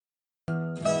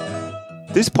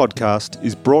This podcast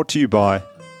is brought to you by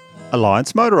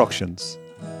Alliance Motor Auctions.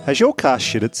 Has your car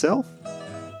shit itself?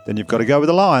 Then you've got to go with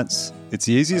Alliance. It's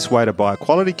the easiest way to buy a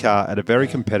quality car at a very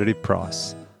competitive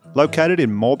price. Located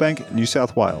in Moorebank, New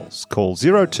South Wales. Call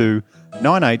 02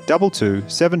 9822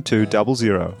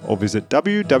 7200 or visit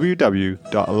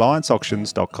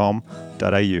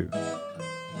www.allianceauctions.com.au.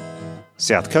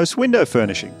 South Coast Window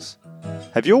Furnishings.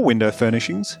 Have your window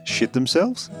furnishings shit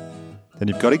themselves? Then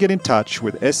you've got to get in touch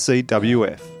with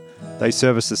SCWF. They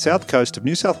service the south coast of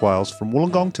New South Wales from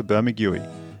Wollongong to Bermagui.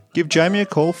 Give Jamie a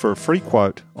call for a free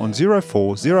quote on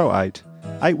 0408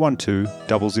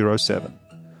 812 007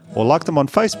 or like them on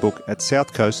Facebook at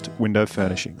South Coast Window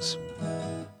Furnishings.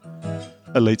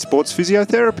 Elite Sports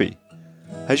Physiotherapy.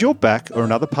 Has your back or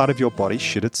another part of your body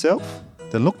shit itself?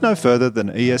 Then look no further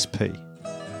than ESP.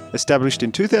 Established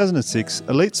in 2006,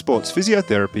 Elite Sports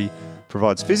Physiotherapy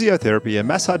provides physiotherapy and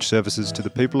massage services to the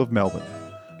people of Melbourne.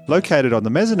 Located on the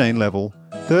mezzanine level,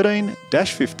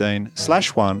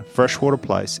 13-15/1 Freshwater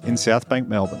Place in Southbank,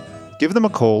 Melbourne. Give them a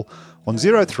call on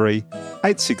 03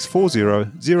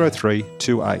 8640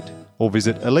 0328 or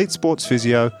visit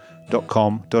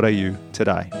elitesportsphysio.com.au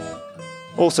today.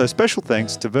 Also, special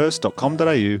thanks to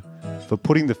verse.com.au for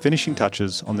putting the finishing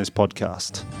touches on this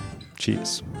podcast.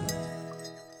 Cheers.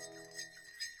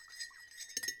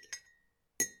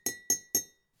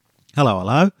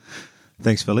 Hello.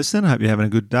 Thanks for listening. I hope you're having a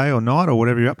good day or night or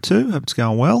whatever you're up to. Hope it's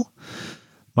going well.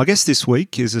 My guest this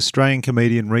week is Australian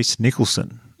comedian Rhys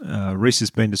Nicholson. Rhys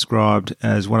has been described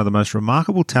as one of the most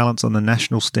remarkable talents on the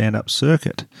national stand-up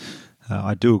circuit.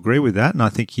 I do agree with that, and I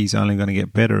think he's only going to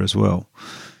get better as well.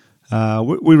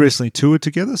 We recently toured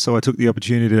together, so I took the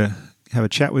opportunity to have a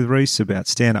chat with Rhys about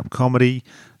stand-up comedy,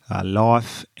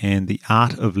 life, and the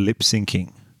art of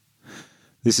lip-syncing.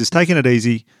 This is Taking It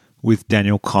Easy with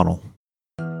Daniel Connell.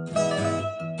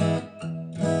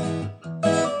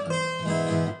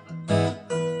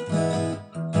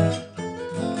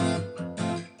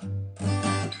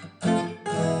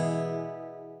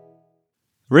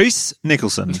 Rhys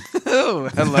Nicholson. Oh,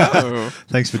 hello.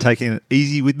 Thanks for taking it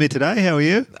easy with me today. How are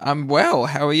you? I'm well.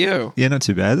 How are you? Yeah, not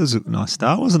too bad. That was a nice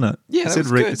start, wasn't it? Yeah, that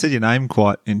was good. It said your name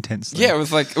quite intensely. Yeah, it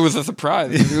was a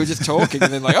surprise. We were just talking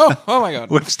and then like, oh my God.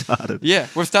 We've started. Yeah,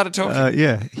 we've started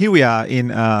talking. Here we are in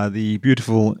the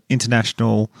beautiful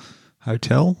International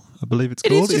Hotel, I believe it's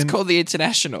called. It is just called the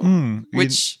International,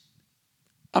 which,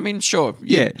 I mean, sure.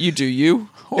 You do you,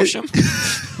 Horsham.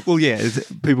 Well, yeah,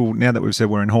 people, now that we've said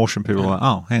we're in Horsham, people are like,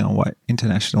 oh, hang on, wait,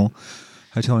 International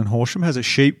Hotel in Horsham has a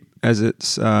sheep as its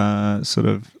sort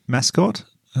of mascot.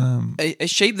 A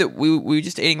sheep that we were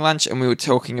just eating lunch and we were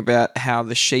talking about how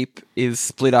the sheep is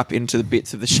split up into the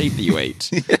bits of the sheep that you eat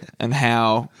Yeah. and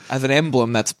how, as an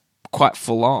emblem, that's quite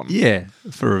full on. Yeah,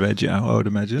 for a veggie, I would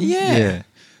imagine. Yeah.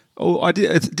 Oh, I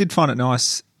did find it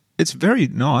nice. It's very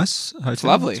nice hotel. It's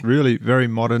lovely. It's really very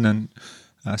modern and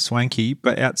swanky.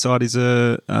 But outside is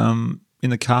in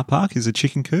the car park is a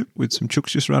chicken coop with some chooks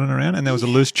just running around, and there was a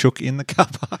loose chook in the car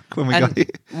park when we got here.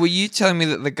 Were you telling me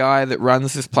that the guy that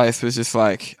runs this place was just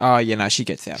like, oh, yeah, no, she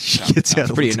gets out. She gets out.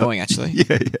 It's pretty annoying, actually.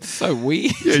 Yeah. So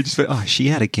weird. Yeah, you just went, oh,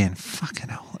 she out again. Fucking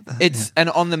hell.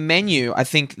 And on the menu, I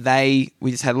think we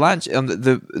just had lunch.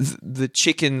 The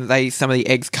chicken, some of the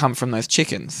eggs come from those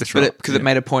chickens. That's right. Because it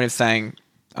made a point of saying,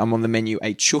 I'm on the menu,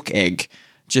 a chook egg.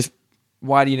 Just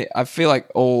why do you? I feel like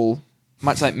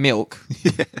much like milk.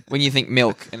 Yeah. When you think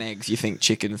milk and eggs, you think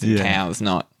chickens and cows,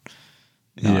 not.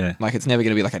 Yeah. Like it's never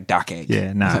going to be like a duck egg.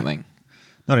 Yeah, no. Or something.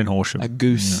 Not in Horsham. A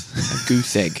goose. A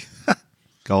goose egg.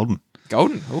 Golden.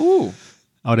 Ooh.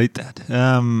 I'd eat that.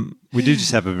 We did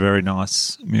just have a very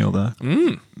nice meal though.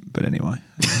 But anyway.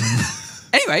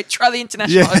 Anyway, try the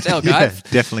International Hotel, guys.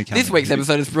 Yeah, definitely coming. This week's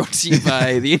episode is brought to you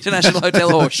by the International Hotel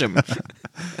Horsham.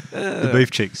 The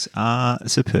beef chicks are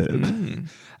superb.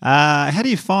 How do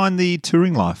you find the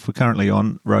touring life? We're currently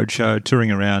on roadshow touring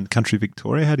around country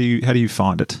Victoria. How do you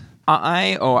find it?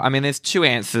 I mean, there's two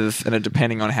answers, and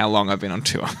depending on how long I've been on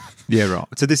tour. Yeah, right.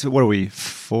 So what are we?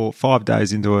 5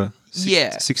 days into a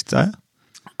sixth day?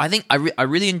 I think I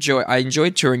really enjoy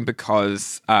touring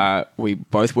because we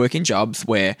both work in jobs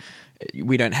where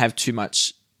we don't have too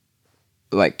much,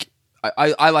 like,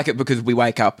 I like it because we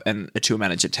wake up and a tour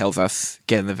manager tells us,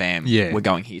 get in the van, we're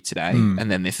going here today,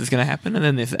 and then this is going to happen, and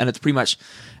then this, and it's pretty much,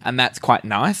 and that's quite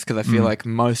nice because I feel like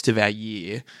most of our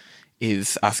year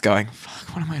is us going,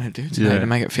 fuck, what am I going to do today to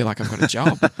make it feel like I've got a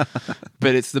job?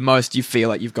 But it's the most you feel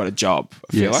like you've got a job,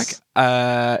 I feel like.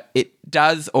 It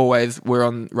does always, we're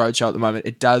on roadshow at the moment,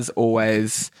 it does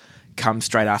always come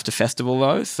straight after festival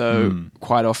though. So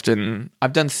quite often,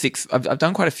 I've done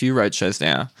quite a few road shows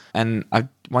now, and I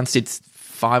once did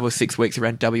 5 or 6 weeks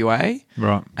around WA.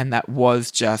 Right. And that was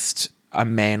just a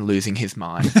man losing his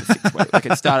mind for 6 weeks. Like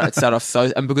it started off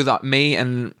so, and because me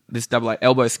and this double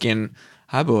elbow skin,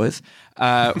 hi boys,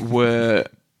 were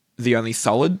the only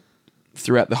solid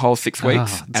throughout the whole 6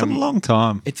 weeks. It's a long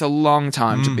time. It's a long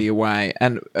time to be away,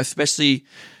 and especially,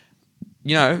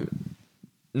 you know,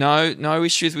 no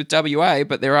issues with WA,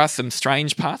 but there are some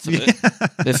strange parts of it.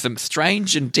 There's some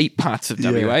strange and deep parts of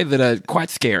WA that are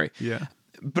quite scary. Yeah.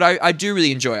 But I do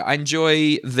really enjoy it. I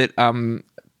enjoy that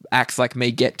acts like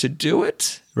me get to do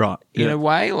it Right. in a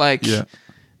way. Like, Yeah.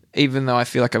 even though I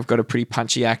feel like I've got a pretty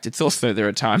punchy act, it's also, there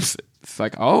are times it's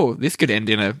like, oh, this could end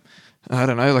in a, I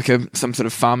don't know, like some sort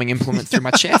of farming implement through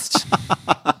my chest.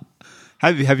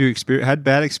 Have you had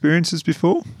bad experiences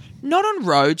before? Not on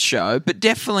roadshow, but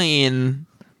definitely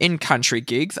in country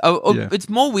gigs. Yeah. It's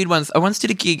more weird ones. I once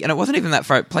did a gig, and it wasn't even that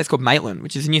far. A place called Maitland,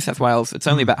 which is in New South Wales. It's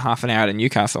only about half an hour to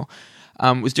Newcastle.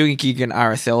 Was doing a gig in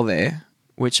RSL there,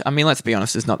 which, I mean, let's be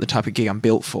honest, is not the type of gig I'm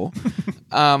built for.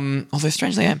 Although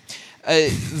strangely I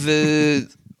am.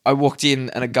 I walked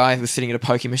in, and a guy was sitting at a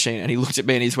pokie machine, and he looked at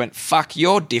me and he just went, "Fuck,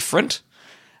 you're different."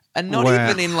 And not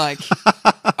even in like,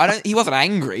 he wasn't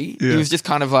angry. Yeah. He was just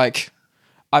kind of like,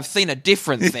 I've seen a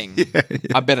different thing.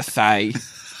 I better say,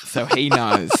 so he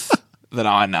knows that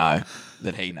I know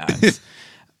that he knows.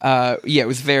 It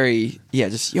was very,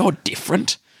 just, you're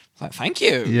different. Like, thank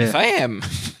you. Yeah. Yes, I am.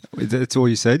 That's all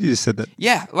you said? You just said that?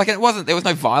 Yeah, like there was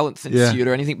no violence ensued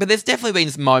or anything, but there's definitely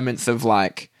been moments of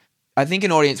like, I think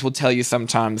an audience will tell you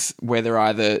sometimes where they're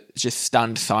either just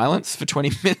stunned silence for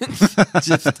 20 minutes.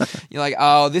 You're like,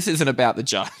 oh, this isn't about the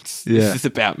jokes. Yeah. This is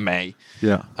about me.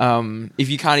 Yeah. If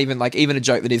you can't even, like, even a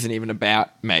joke that isn't even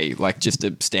about me, like just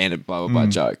a standard blah, blah, blah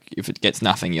joke, if it gets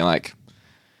nothing, you're like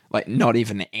not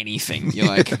even anything. You're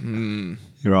like,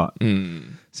 You're right.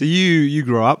 So you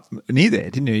grew up near there,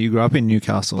 didn't you? You grew up in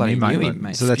Newcastle. Bloody near knew Maitland. it,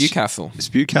 mate. So that's Newcastle.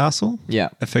 Spute Castle? Yeah.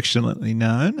 Affectionately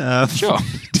known. Sure.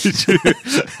 Did you?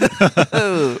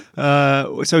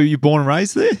 So you born and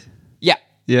raised there? Yeah.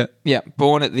 Yeah. Yeah.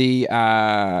 Born at the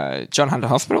John Hunter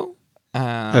Hospital.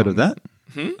 Heard of that?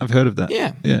 I've heard of that.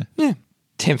 Yeah. Yeah. Yeah.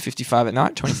 10:55 at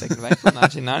night, 22nd of April,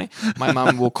 1990. My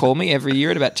mum will call me every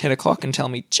year at about 10 o'clock and tell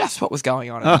me just what was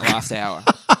going on in the last hour.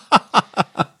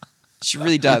 She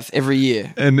really does every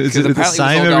year. And is it the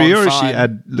same every year, or does she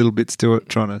add little bits to it,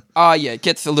 trying to? Oh yeah, it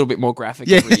gets a little bit more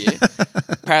graphic every year.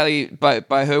 Apparently,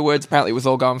 by her words, apparently it was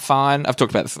all going fine. I've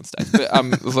talked about this on stage, but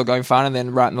it was all going fine. And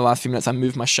then right in the last few minutes, I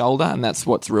moved my shoulder, and that's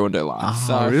what's ruined her life. Oh,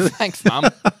 so really? Thanks, Mum.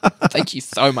 Thank you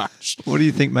so much. What do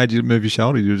you think made you move your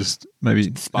shoulder? You just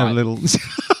maybe Spite. have a little.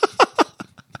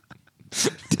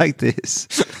 Take this.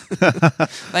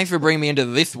 Thanks for bringing me into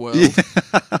this world.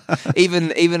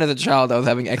 Even as a child, I was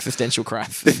having existential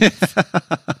crisis.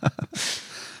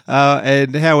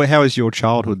 And how was your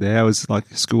childhood there? How was like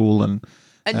school and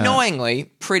Annoyingly,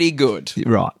 pretty good.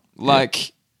 right?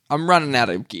 Like, I'm running out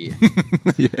of gear.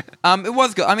 Yeah. It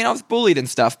was good. I mean, I was bullied and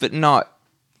stuff, but not.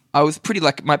 I was pretty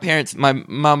like my parents. My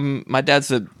mum, my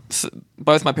dad's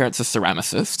both my parents are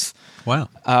ceramicists. Wow.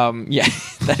 Yeah,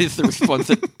 that is the response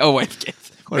that always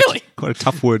gets. Really? Quite a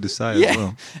tough word to say Yeah, as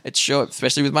well. it's short,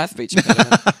 especially with my speech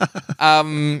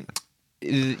impediment.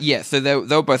 Yeah, so they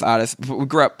were both artists. We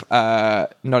grew up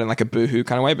not in like a boohoo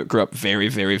kind of way, but grew up very,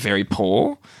 very, very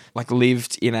poor. Like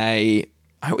lived in I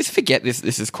always forget this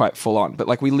is quite full on, but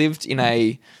like we lived in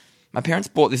my parents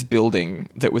bought this building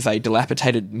that was a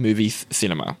dilapidated movie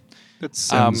cinema. That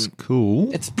sounds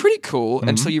cool. It's pretty cool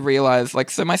until you realise, like,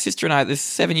 so my sister and I, there's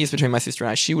 7 years between my sister and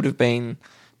I, she would have been,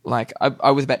 like, I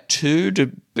was about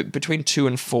between 2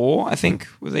 and 4, I think,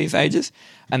 were these ages.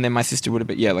 And then my sister would have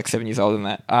been, like 7 years older than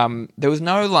that. There was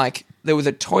no, like, there was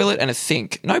a toilet and a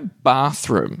sink, no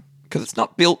bathroom, because it's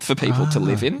not built for people to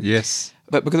live in. Yes.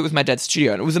 But because it was my dad's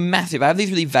studio, and it was a massive, I have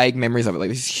these really vague memories of it, like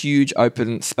this huge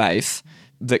open space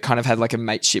that kind of had like a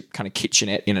mateship kind of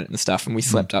kitchenette in it and stuff, and we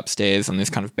slept upstairs on this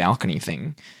kind of balcony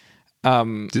thing.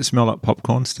 Did it smell like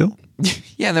popcorn still?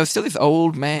 Yeah, and there was still this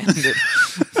old man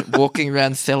that walking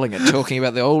around selling it, talking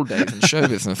about the old days in show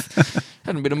business.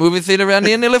 Hadn't been a movie theatre around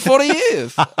here in nearly 40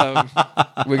 years.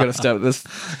 We're going to start this.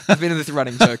 I've been in this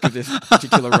running joke of this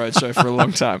particular roadshow for a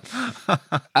long time.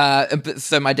 But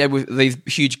so my dad, with these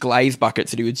huge glaze buckets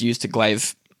that he would use to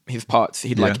glaze his pots,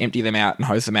 he'd like empty them out and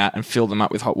hose them out and fill them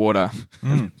up with hot water.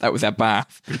 That was our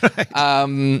bath.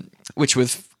 Right. Which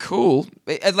was cool.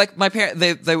 Like my parents,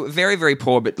 they were very, very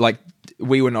poor, but like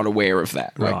we were not aware of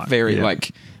that. Like Right, very yeah.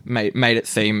 like made it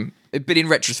seem. But in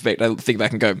retrospect, I think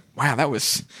back and go, "Wow, that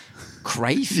was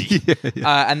crazy."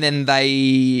 And then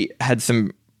they had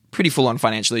some pretty full on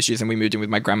financial issues, and we moved in with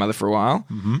my grandmother for a while.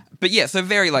 Mm-hmm. But yeah, so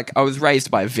very like I was raised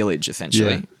by a village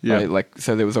essentially. Yeah. Like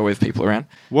so there was always people around.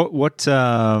 What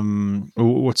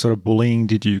sort of bullying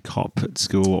did you cop at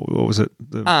school? What was it?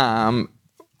 Probably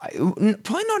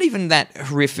not even that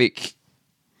horrific.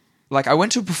 Like I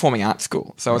went to a performing arts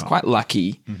school, so I was quite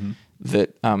lucky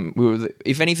that we were.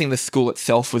 If anything, the school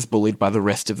itself was bullied by the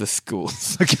rest of the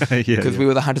schools. Okay, yeah, because we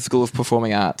were the Hunter School of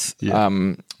Performing Arts,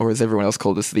 or as everyone else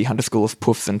called us, the Hunter School of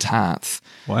Puffs and Tarts.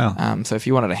 Wow. So if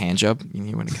you wanted a hand job, you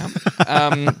knew when to come.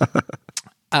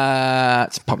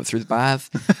 Just pop it through the bars.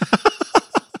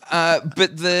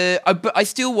 But I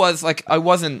still was like, I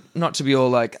wasn't, not to be all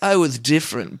like, I was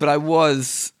different, but I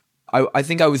was, I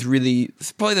think I was really,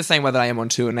 it's probably the same way that I am on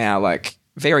tour now, like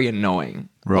very annoying.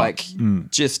 Right. Like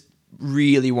just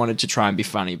really wanted to try and be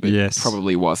funny, but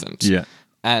probably wasn't. Yeah.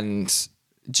 And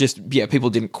just, people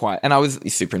didn't quite, and I was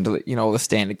super into, all the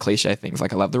standard cliche things,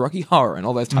 like I love the Rocky Horror and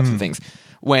all those types of things.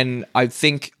 When I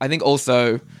think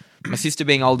also my sister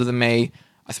being older than me,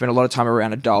 I spent a lot of time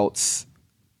around adults.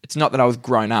 It's not that I was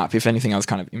grown up. If anything, I was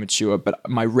kind of immature, but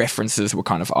my references were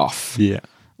kind of off. Yeah.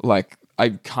 Like I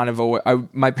kind of always,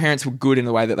 my parents were good in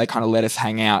the way that they kind of let us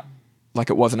hang out. Like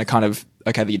it wasn't a kind of,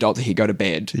 okay, the adults are here, go to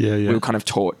bed. Yeah. We were kind of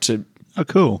taught to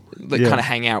cool. kind of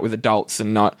hang out with adults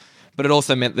and not, but it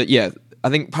also meant that, I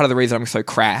think part of the reason I'm so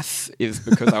crass is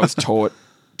because I was taught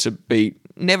to be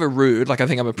never rude. Like I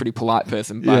think I'm a pretty polite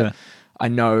person, but I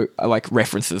know like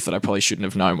references that I probably shouldn't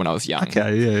have known when I was young.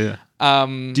 Okay, yeah.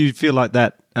 Do you feel like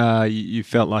that you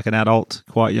felt like an adult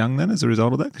quite young then as a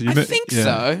result of that? I think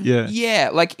so. Yeah,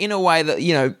 like in a way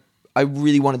that, I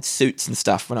really wanted suits and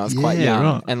stuff when I was quite young.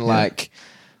 Right. And like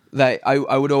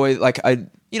I would always like, I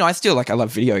still like, I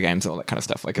love video games and all that kind of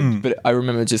stuff. Like, but I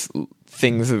remember just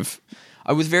things of,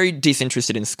 I was very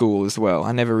disinterested in school as well.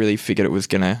 I never really figured it was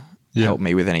going to help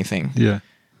me with anything. Yeah.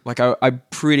 Like I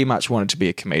pretty much wanted to be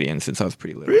a comedian since I was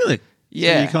pretty little. Really?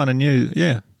 Yeah. So you kind of knew,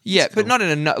 Yeah, but not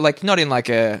in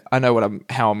a I know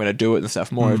how I'm going to do it and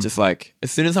stuff. More of just like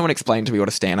as soon as someone explained to me what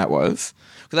a stand up was,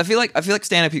 because I feel like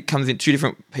stand up comes in two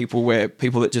different people, where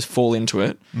people that just fall into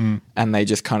it and they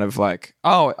just kind of like,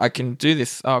 oh, I can do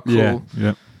this. Oh, cool.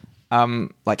 Yeah.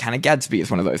 Like Hannah Gadsby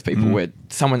is one of those people where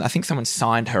I think someone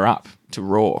signed her up to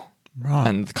Raw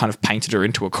and kind of painted her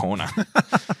into a corner.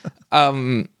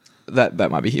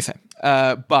 That might be hearsay.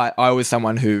 But I was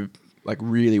someone who like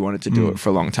really wanted to do it for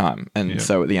a long time. And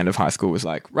so at the end of high school was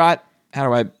like, right, how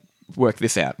do I work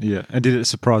this out? Yeah. And did it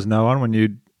surprise no one when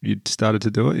you'd started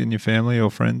to do it in your family or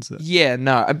friends? Yeah,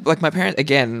 no. Like my parents,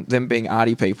 again, them being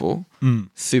arty people,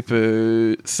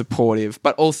 super supportive,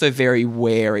 but also very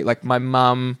wary. Like my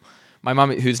mum,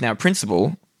 who's now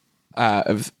principal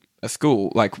of a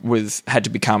school, like had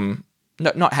to become,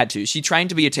 not had to, she trained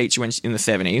to be a teacher in the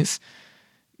 70s,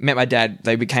 met my dad,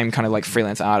 they became kind of like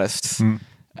freelance artists.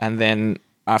 And then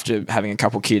after having a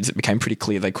couple kids, it became pretty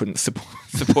clear they couldn't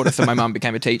support us. So my mum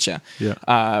became a teacher.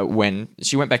 Yeah. When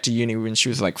she went back to uni when she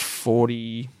was like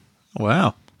 40.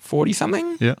 Wow. 40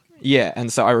 something. Yeah. Yeah.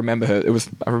 And so I remember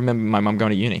I remember my mum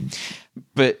going to uni.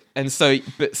 So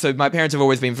my parents have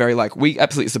always been very like, we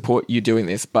absolutely support you doing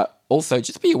this, but also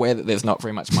just be aware that there's not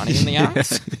very much money in the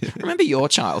arts. Remember your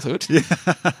childhood. Yeah.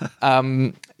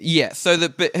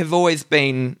 But have always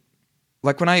been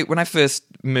like when I first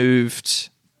moved.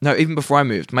 No, even before I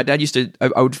moved, my dad used to. I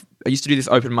used to do this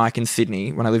open mic in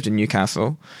Sydney when I lived in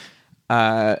Newcastle.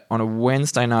 On a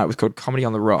Wednesday night, it was called Comedy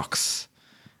on the Rocks,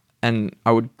 and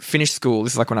I would finish school.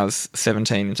 This is like when I was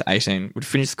 17 into 18. Would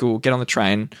finish school, get on the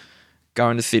train,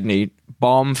 go into Sydney,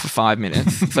 bomb for 5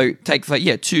 minutes. So it takes like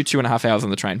 2.5 hours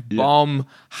on the train. Yeah. Bomb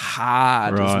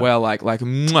hard as well, like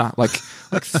mwah,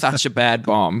 like such a bad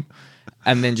bomb.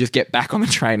 And then just get back on the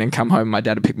train and come home. My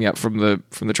dad would pick me up from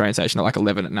the train station at like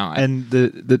 11 at night. And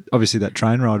the obviously that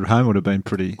train ride home would have been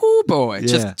pretty. Oh boy,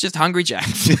 just Hungry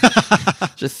Jacks.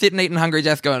 Just sitting eating Hungry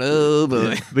Jacks, going oh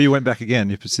boy. Yeah. But you went back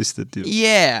again. You persisted.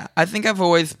 Yeah, I think I've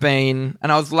always been,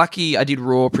 and I was lucky. I did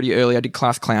Raw pretty early. I did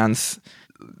Class Clowns.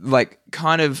 Like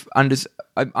kind of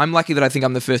I'm lucky that I think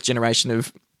I'm the first generation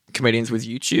of comedians with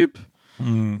YouTube.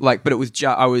 Like, but it was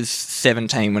I was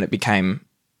 17 when it became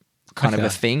kind of a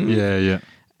thing. Yeah.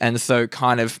 And so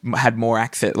kind of had more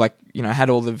access, like, had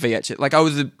all the VHS. Like I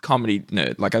was a comedy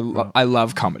nerd. Like I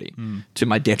love comedy to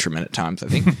my detriment at times, I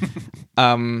think.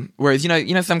 Whereas,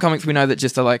 some comics we know that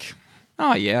just are like,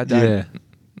 oh yeah,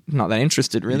 not that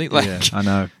interested really. Like, yeah, I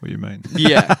know what you mean.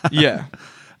 Yeah.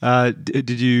 Did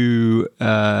you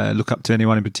look up to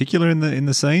anyone in particular in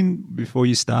the scene before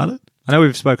you started? I know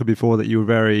we've spoken before that you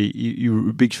were you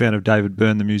were a big fan of David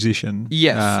Byrne, the musician.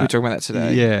 Yes, we were talking about that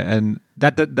today. Yeah, and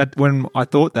that when I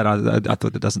thought that, I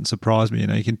thought that doesn't surprise me.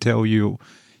 You can tell you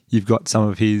you've got some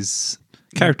of his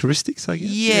characteristics, I guess.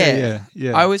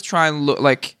 Yeah. I always try and look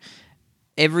like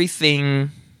everything,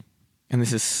 and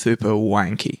this is super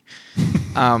wanky.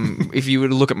 If you were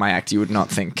to look at my act, you would not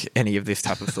think any of this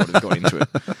type of thought has gone into it.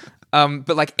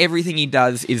 But like everything he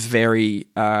does is very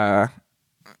on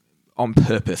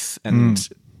purpose, and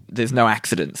there's no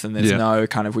accidents, and there's no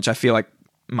kind of, which I feel like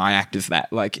my act is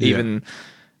that. Like even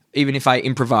if I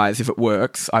improvise, if it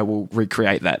works, I will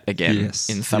recreate that again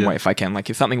in some way if I can. Like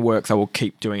if something works, I will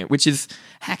keep doing it, which is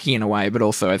hacky in a way, but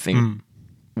also I think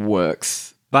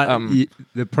works. But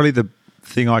probably the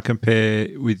thing I compare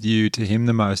with you to him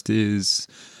the most is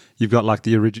you've got like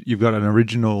you've got an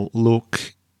original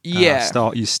look.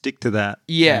 Style. You stick to that,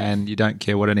 and you don't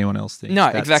care what anyone else thinks. No,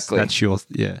 exactly. That's your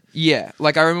yeah.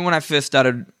 Like I remember when I first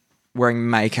started wearing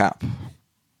makeup,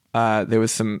 there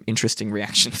was some interesting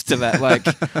reactions to that. Like,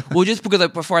 well, just because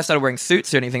before I started wearing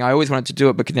suits or anything, I always wanted to do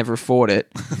it but could never afford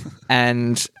it.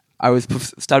 And I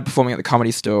started performing at the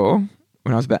Comedy Store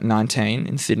when I was about 19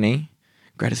 in Sydney.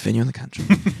 Greatest venue in the country.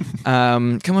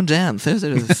 Come on down,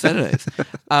 Thursdays to Saturdays.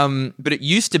 But it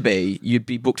used to be you'd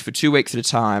be booked for 2 weeks at a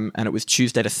time, and it was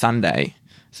Tuesday to Sunday.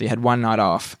 So you had one night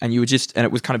off, and and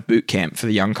it was kind of boot camp for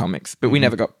the young comics. But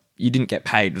you didn't get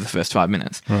paid for the first 5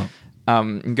 minutes. Right.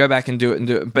 And go back and do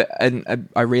it. But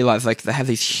I realized like they had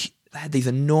these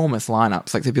enormous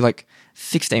lineups. Like there'd be like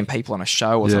 16 people on a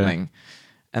show or something,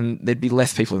 and there'd be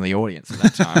less people in the audience at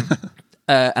that time.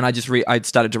 And I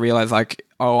started to realize like,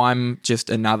 oh, I'm just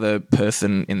another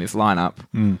person in this lineup.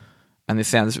 And this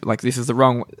sounds like this is the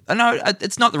wrong. No,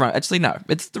 it's not the wrong. Actually, no,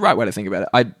 it's the right way to think about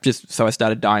it. So I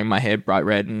started dyeing my hair bright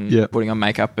red and putting on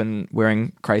makeup and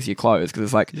wearing crazier clothes because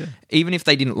it's like, even if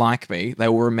they didn't like me, they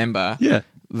will remember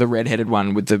the red-headed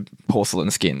one with the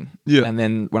porcelain skin. Yeah. And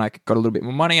then when I got a little bit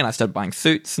more money and I started buying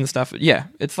suits and stuff,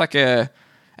 it's like and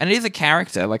it is a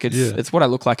character. Like it's what I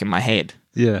look like in my head.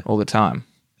 All the time.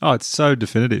 Oh, it's so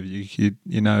definitive. You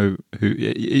know who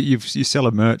you sell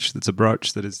a merch that's a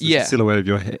brooch that is the silhouette of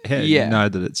your head. You know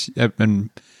that it's, and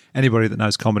anybody that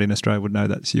knows comedy in Australia would know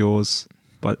that's yours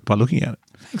by looking at it.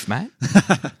 Thanks, mate.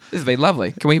 This has been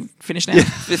lovely. Can we finish now?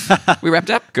 We wrapped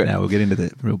up? Good. Now we'll get into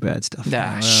the real bad stuff.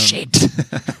 Shit.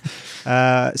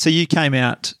 So you came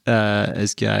out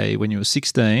as gay when you were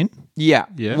 16. Yeah.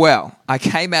 Well, I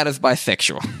came out as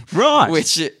bisexual. Right.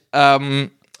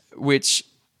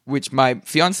 Which my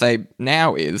fiance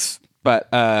now is, but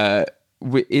I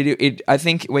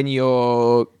think when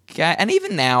you're gay, and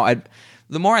even now,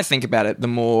 the more I think about it, the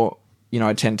more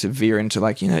I tend to veer into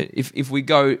like if we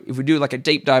do like a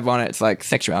deep dive on it, it's like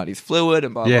sexuality is fluid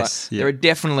and blah blah. There are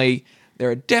definitely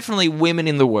women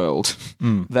in the world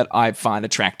that I find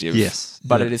attractive. Yes,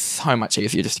 but it is so much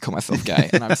easier just to call myself gay,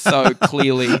 and I'm so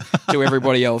clearly to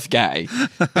everybody else gay.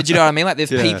 But you know what I mean? Like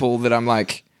there's people that I'm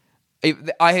like.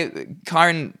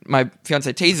 Kyron, my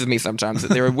fiance, teases me sometimes that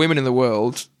there are women in the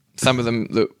world, some of them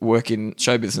that work in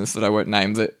show business that I won't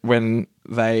name, that when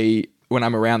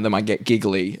I'm around them, I get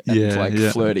giggly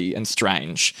and flirty and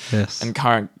strange. Yes. And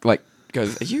Kyron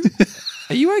goes,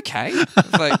 "Are you okay?"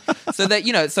 It's like, so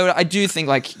that so I do think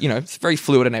it's very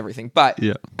fluid and everything. But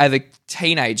as a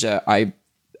teenager, I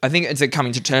think it's a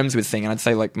coming to terms with thing, and I'd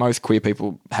say like most queer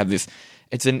people have this.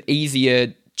 It's an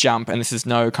easier jump, and this is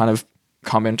no kind of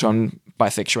comment on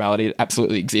bisexuality. It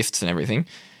absolutely exists and everything,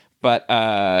 but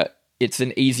it's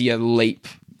an easier leap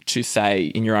to say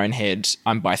in your own head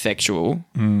I'm bisexual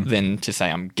than to say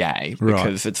I'm gay,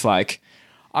 because it's like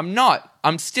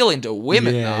I'm still into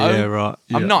women though. Yeah, right.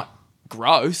 Yeah. I'm not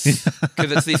gross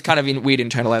because it's this kind of weird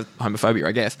internal homophobia,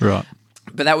 I guess. Right.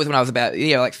 But that was when I was about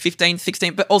 15,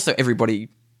 16, but also everybody,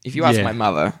 if you ask my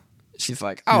mother, she's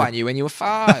like, "Oh, I knew when you were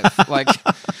 5." Like,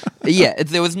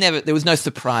 there was no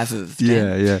surprises.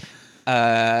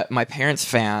 My parents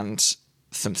found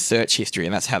some search history,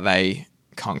 and that's how they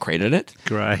concreted it.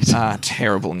 Great.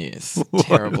 Terrible news.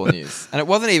 Terrible news. And it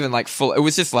wasn't even like full. It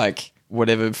was just like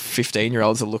whatever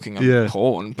 15-year-olds are looking at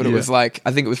porn. But it was like,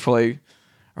 I think it was probably.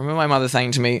 I remember my mother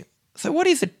saying to me, "So what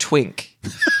is a twink?"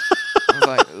 I was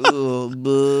like, "Oh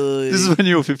boy." This is when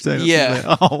you were 15.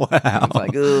 Yeah. Oh wow. I was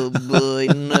like, "Oh boy,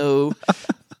 no."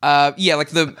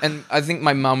 And I think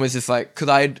my mum was just like, because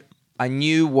I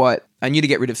knew to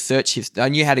get rid of search history. I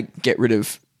knew how to get rid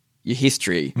of your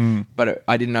history, but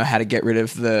I didn't know how to get rid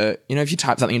of the, if you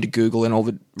type something into Google and all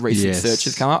the recent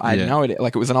searches come up, I had no idea.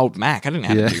 Like it was an old Mac. I didn't know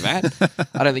how to do that.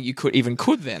 I don't think you could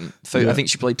then. So I think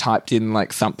she probably typed in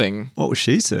like something. What was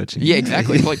she searching? Yeah,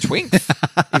 exactly. Probably twinks.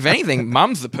 If anything,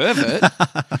 mum's the pervert.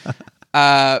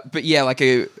 But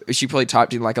she probably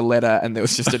typed in like a letter, and there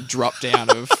was just a drop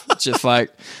down of just like,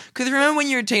 because remember when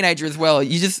you're a teenager as well,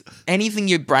 you just anything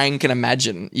your brain can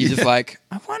imagine, you just like,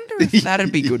 I wonder if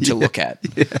that'd be good to look at.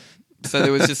 So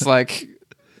there was just like,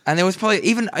 and there was probably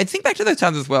even, I think back to those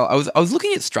times as well. I was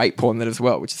looking at straight porn then as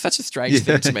well, which is such a strange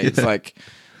thing to me. It's like,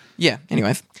 yeah.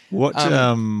 Anyways, What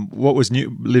was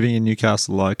living in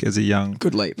Newcastle like as a young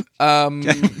good leap. gay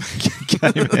man?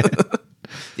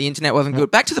 The internet wasn't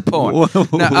good. Back to the porn.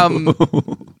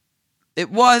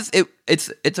 No,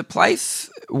 it's a place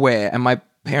where, and my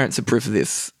parents are proof of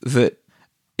this, that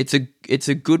it's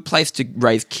a good place to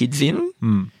raise kids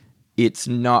in. It's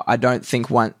not. I don't think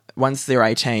once they're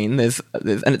 18, there's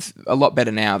and it's a lot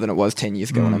better now than it was 10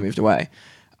 years ago when I moved away.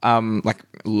 Like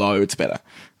loads better.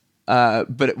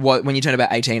 But when you turn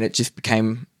about 18, it just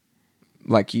became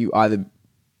like you either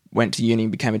went to uni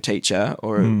and became a teacher,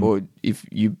 or if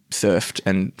you surfed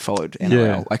and followed NRL.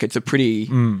 Yeah. Like it's a pretty.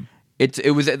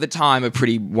 It was at the time a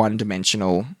pretty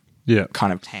one-dimensional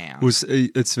kind of town.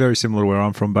 It's very similar to where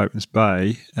I'm from, Boatman's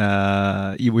Bay.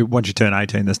 Once you turn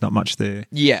 18, there's not much there.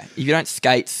 Yeah, if you don't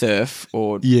skate, surf,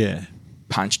 or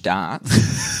punch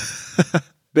darts.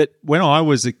 But when I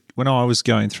was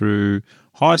going through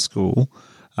high school,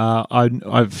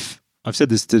 I've said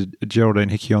this to Geraldine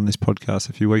Hickey on this podcast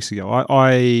a few weeks ago.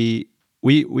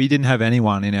 We didn't have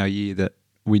anyone in our year that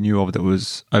we knew of that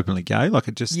was openly gay. Like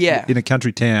it just in a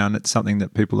country town, it's something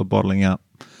that people are bottling up,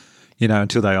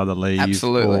 until they either leave.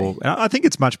 Absolutely. I think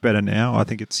it's much better now. I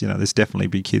think it's there's definitely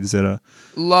big kids that are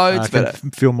loads better,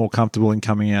 feel more comfortable in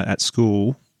coming out at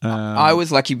school. I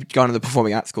was lucky going to the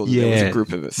performing arts school. There was a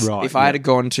group of us. Right, if I had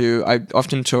gone to, I've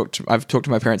talked to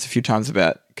my parents a few times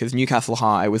about, because Newcastle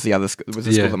High was the school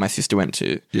that my sister went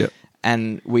to. Yeah.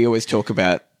 And we always talk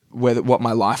about what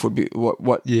my life would be,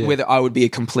 whether I would be a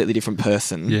completely different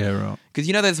person. Yeah, right. Because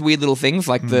those weird little things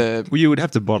like the. Well, you would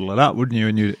have to bottle it up, wouldn't you?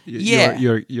 And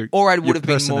your or I would have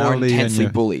been more intensely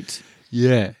bullied.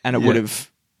 Yeah. And it would have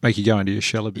make you go into your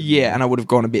shell a bit. Yeah, and I would have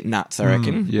gone a bit nuts, I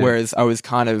reckon. Whereas I was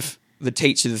kind of, the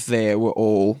teachers there were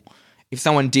all, if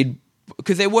someone did,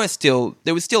 because there was still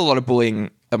a lot of bullying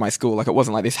at my school. Like it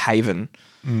wasn't like this haven.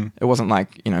 It wasn't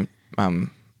like, I don't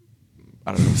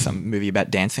know, some movie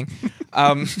about dancing.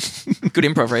 Good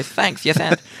improv, Reece. Thanks. Yes,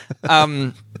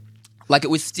 and like it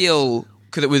was still,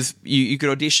 because it was you could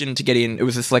audition to get in. It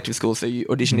was a selective school, so you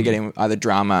auditioned to get in either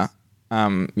drama,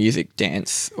 music,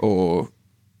 dance, or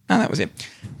that was it.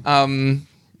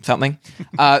 Something.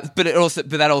 But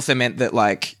that also meant that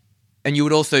like. And you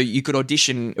could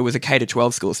audition, it was a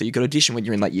K-12 school, so you could audition when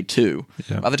you're in like year 2.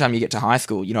 Yeah. By the time you get to high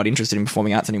school, you're not interested in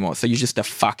performing arts anymore, so you're just a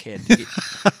fuckhead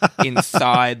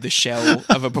inside the shell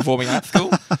of a performing arts school.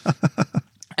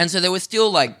 And so there was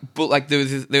still there was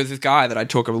this guy that I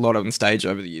talk a lot on stage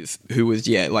over the years who was,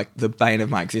 like the bane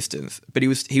of my existence. But he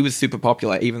was super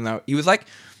popular, even though he was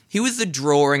the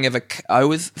drawing of I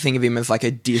always think of him as like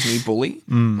a Disney bully.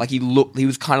 Like he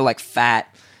was kind of like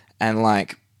fat and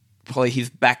like, probably his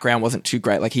background wasn't too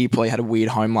great. Like he probably had a weird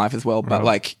home life as well, but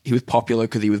like he was popular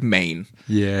because he was mean.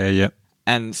 Yeah.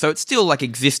 And so it still like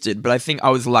existed, but I think I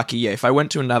was lucky. Yeah, if I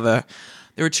went to another,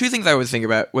 there were two things I always think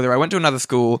about: whether I went to another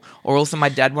school, or also my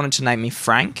dad wanted to name me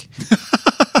Frank,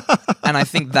 and I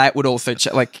think that would also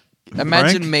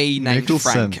imagine me named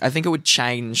Nicholson. Frank. I think it would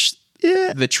change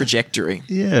the trajectory.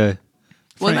 Yeah.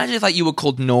 Well, imagine if you were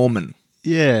called Norman.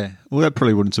 Yeah, well, that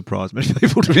probably wouldn't surprise many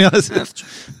people, to be honest. That's true.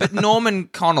 But Norman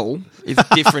Connell is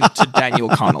different to Daniel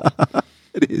Connell.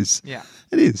 It is. Yeah.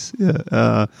 It is, yeah.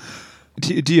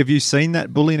 Have you seen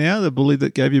that bully now, the bully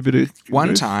that gave you a bit of...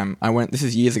 One time, I went, this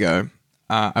is years ago,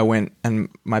 I went and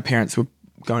my parents were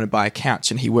going to buy a couch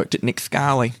and he worked at Nick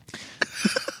Scali.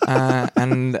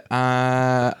 And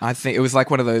I think it was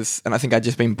like one of those, and I think I'd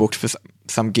just been booked for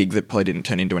some gig that probably didn't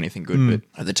turn into anything good,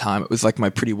 but at the time it was like my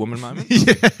Pretty Woman moment.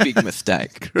 Big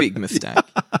mistake. Big mistake.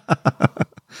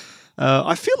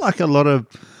 I feel like I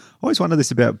always wonder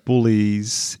this about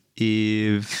bullies,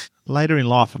 if later in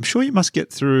life, I'm sure you must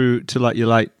get through to like your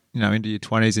late, into your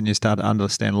 20s and you start to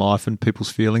understand life and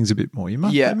people's feelings a bit more. You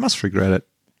must regret it.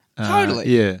 Totally.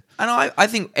 Yeah. And I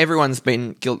think everyone's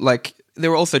been guilty. Like, there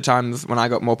were also times when I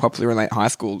got more popular in late high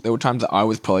school, there were times that I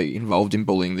was probably involved in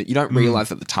bullying that you don't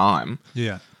realise at the time.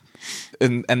 Yeah.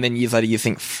 And then years later you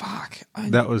think, fuck, I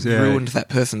ruined that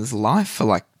person's life for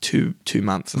like two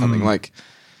months or something. Like,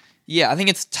 I think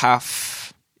it's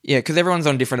tough. Yeah, because everyone's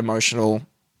on different emotional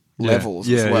levels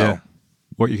as well. Yeah.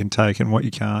 What you can take and what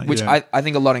you can't. Which I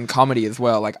think a lot in comedy as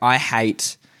well. Like, I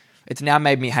hate... It's now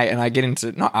made me hate, and I get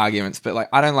into, not arguments, but like,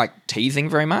 I don't like teasing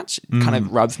very much. It kind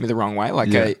of rubs me the wrong way.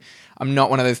 Like, I'm not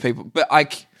one of those people, but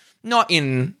not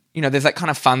in, there's that kind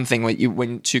of fun thing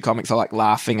when two comics are like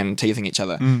laughing and teasing each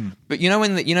other. But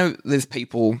there's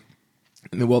people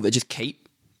in the world that just keep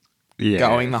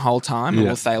going the whole time and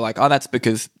will say like, oh, that's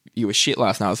because you were shit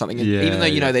last night or something. And even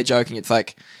though they're joking, it's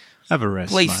like, Have a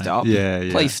rest, please mate. stop. Yeah.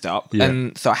 Please stop. Yeah.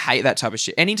 And so I hate that type of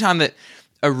shit. Anytime that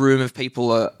a room of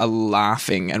people are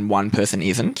laughing and one person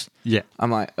isn't, Yeah.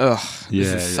 I'm like, ugh, this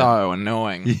Yeah, is yeah. so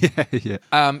annoying.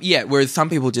 Yeah. Whereas some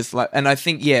people just like, and I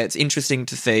think, it's interesting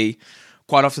to see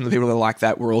quite often the people that are like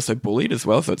that were also bullied as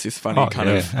well. So it's this funny kind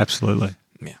of, absolutely.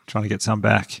 Yeah. Trying to get some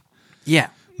back. yeah.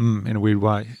 In a weird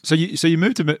way. So you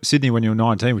moved to Sydney when you were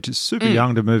 19, which is super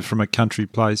young to move from a country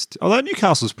place. Although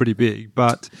Newcastle's pretty big,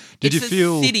 but did It's you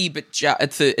feel a city, but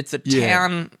it's a Yeah.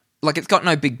 town. Like it's got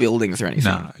no big buildings or anything,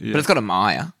 No, yeah. but it's got a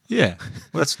Maya. Yeah,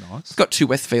 well, that's nice. It's got 2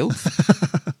 Westfields.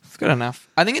 It's good enough.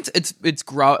 I think it's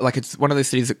grow like it's one of those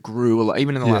cities that grew a lot.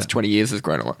 Even in the Yeah. last 20 years, has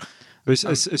grown a lot.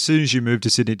 As soon as you moved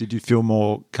to Sydney, did you feel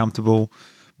more comfortable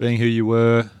being who you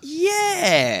were?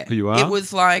 Yeah, Who you are? It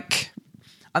was like,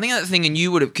 I think that's the thing, and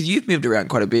you would have, because you've moved around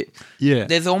quite a bit. Yeah.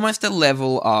 There's almost a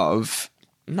level of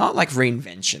not like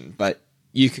reinvention, but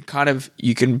you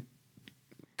can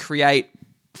create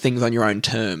things on your own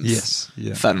terms. Yes,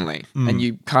 yeah. Suddenly, and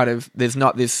you there's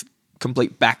not this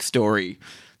complete backstory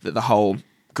that the whole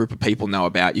group of people know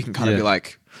about. You can kind of Yeah. be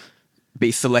like,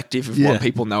 be selective of Yeah. what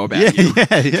people know about Yeah, you.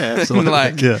 yeah, absolutely.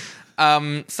 Like, yeah.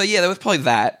 So yeah, there was probably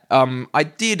that.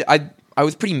 I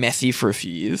was pretty messy for a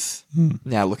few years.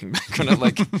 Now looking back on it,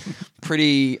 like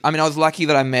I was lucky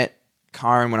that I met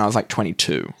Kyron when I was like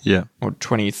 22 Yeah. or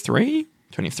 23.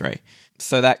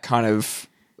 So that kind of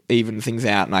evened things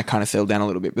out, and I kind of settled down a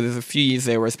little bit. But there's a few years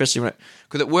there where, especially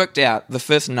because it worked out, the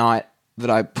first night that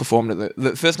I performed at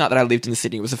the first night that I lived in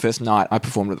Sydney was the first night I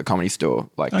performed at the Comedy Store.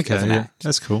 Like, as Okay, an yeah. act.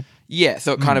 That's cool. Yeah,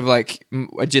 so it kind of like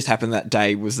it just happened that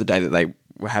day was the day that they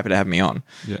were happy to have me on.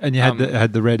 Yeah. And you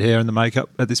had the red hair and the makeup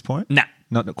at this point? Nah,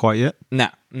 Not quite yet? no,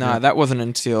 that wasn't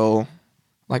until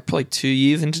like probably 2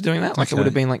 years into doing that. Like Okay. it would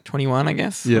have been like 21, I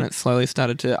guess, Yeah. when it slowly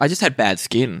started to. I just had bad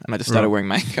skin, and I just started Right. wearing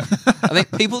makeup. I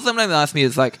think people sometimes ask me,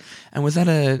 "It's like, and was that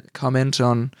a comment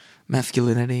on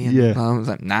masculinity?" And Yeah. I was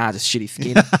like, "Nah, just shitty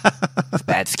skin. It's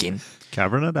bad skin."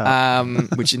 Covering it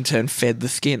up. Which in turn fed the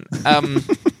skin.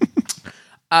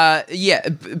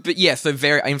 So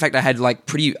very. In fact, I had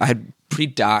pretty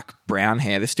dark brown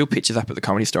hair. There's still pictures up at the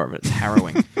Comedy Store of it. It's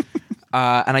harrowing.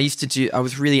 And I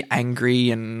was really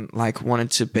angry and like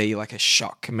wanted to be like a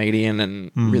shock comedian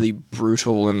and really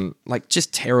brutal and like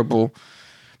just terrible.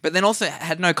 But then also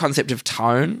had no concept of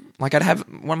tone. Like I'd have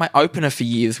one of my opener for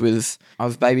years was I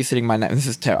was babysitting my neighbor. This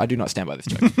is terrible. I do not stand by this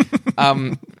joke. I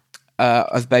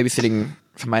was babysitting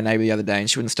for my neighbor the other day, and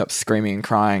she wouldn't stop screaming and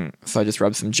crying. So I just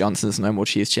rubbed some Johnson's No More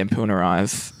Tears shampoo in her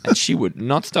eyes, and she would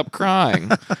not stop crying.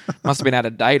 Must have been at a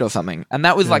date or something. And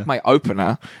that was like my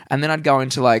opener. And then I'd go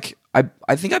into like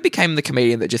I think I became the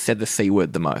comedian that just said the C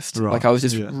word the most. Right. Like I was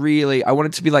just Yeah. really I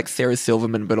wanted to be like Sarah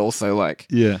Silverman, but also like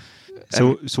Yeah.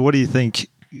 So what do you think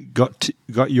got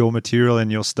your material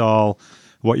and your style,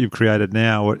 what you've created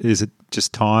now? What, is it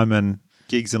just time and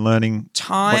gigs and learning?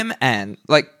 time and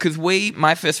like because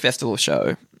my first festival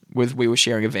show was we were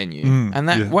sharing a venue, and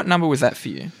that yeah. what number was that for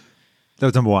you? That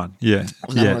was number one. Yeah.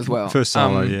 Was that yeah. one as well? First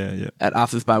solo. Yeah. At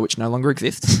Arthur's Bar, which no longer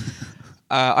exists.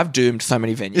 I've doomed so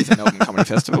many venues at Melbourne Comedy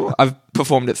Festival. I've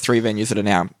performed at 3 venues that are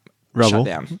now Rubble. shut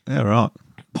down. Yeah. Right.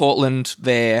 Portland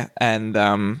there, and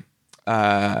the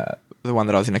one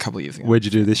that I was in a couple of years ago. Where'd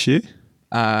you do this year?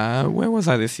 Where was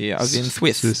I this year? I was in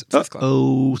Swiss Club.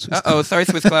 Swiss Sorry,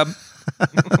 Swiss Club.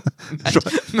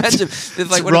 Imagine, there's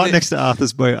like It's what right is it? next to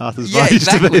Arthur's Bar. Arthur's Yeah, Bar used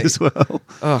to exactly. be as well.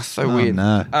 Oh, so weird.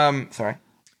 no. Sorry.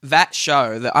 That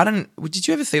show that did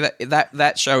you ever see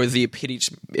that show is the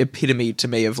epitome to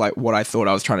me of like what I thought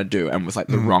I was trying to do and was like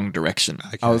the wrong direction.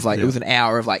 I was like, yeah. it was an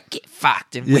hour of like, get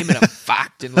fucked and women are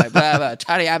fucked and like, blah, blah,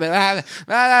 blah, blah, blah,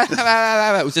 blah, blah,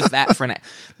 blah. It was just that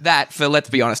for, let's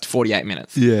be honest, 48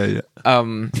 minutes. Yeah.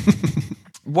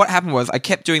 What happened was I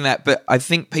kept doing that, but I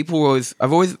think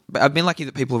I've been lucky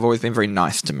that people have always been very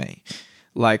nice to me.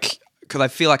 Like, because I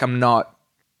feel like I'm not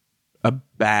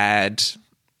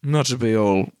not to be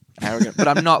all arrogant, but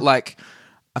I'm not like,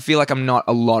 I feel like I'm not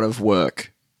a lot of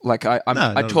work. Like I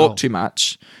not at talk all. too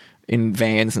much in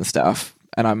vans and stuff,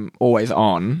 and I'm always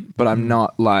on, but I'm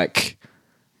not like,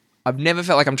 I've never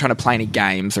felt like I'm trying to play any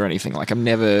games or anything. Like I'm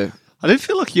never. I don't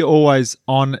feel like you're always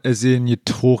on, as in you're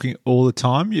talking all the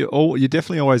time. You're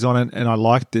definitely always on, and I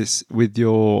like this with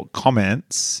your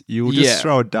comments. You'll just Yeah.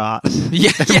 throw a dart Yeah.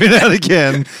 every now and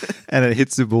again, and it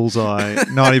hits the bullseye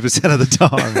 90% of the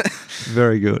time.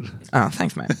 Very good. Oh,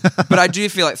 thanks, man. But I do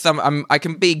feel like I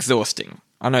can be exhausting.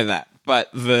 I know that, but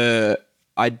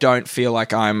I don't feel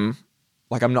like I'm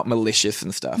not malicious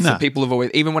and stuff. No. So people have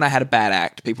always, even when I had a bad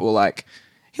act, people were like,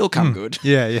 "He'll come good."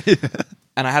 Yeah.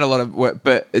 And I had a lot of work,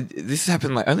 but this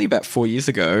happened like only about 4 years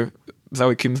ago.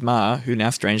 Zoe Coombs Ma, who now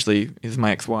strangely is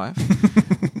my ex-wife,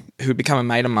 who'd become a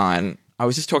mate of mine, I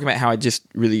was just talking about how I just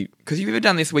really, because you've ever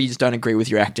done this where you just don't agree with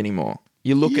your act anymore.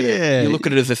 You look at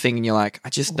it, as a thing, and you're like, I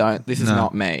just don't. This is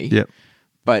not me. Yep.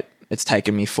 But it's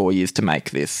taken me 4 years to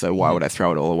make this, so why would I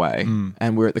throw it all away?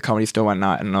 And we were at the Comedy Store one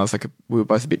night, and I was like, we were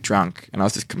both a bit drunk, and I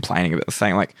was just complaining about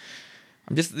saying like,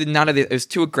 I'm just none of this. It was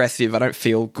too aggressive. I don't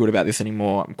feel good about this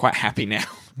anymore. I'm quite happy now,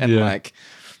 and like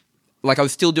I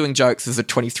was still doing jokes as a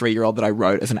 23-year-old that I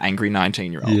wrote as an angry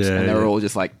 19-year-old, and they were all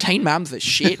just like, teen mums are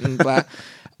shit and blah.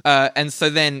 And so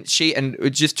then it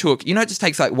just took, it just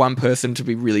takes like one person to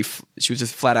be really, she was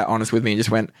just flat out honest with me and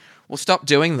just went, well, stop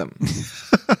doing them.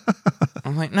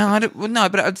 I'm like, no, I don't, well, no,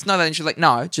 but it's not that. And she's like,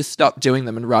 no, just stop doing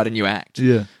them and write a new act.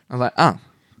 Yeah. I was like, oh,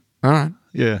 all right.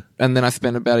 Yeah. And then I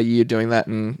spent about a year doing that,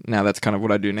 and now that's kind of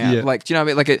what I do now. Yeah. Like, do you know what I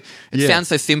mean? Like it sounds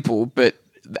so simple,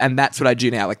 and that's what I do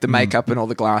now. Like the makeup and all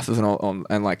the glasses and all,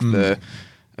 and like I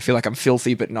feel like I'm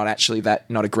filthy, but not actually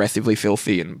not aggressively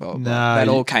filthy, and blah, blah, blah. That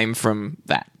all came from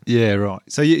that. Yeah, right.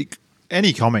 So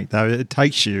any comic though, it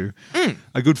takes you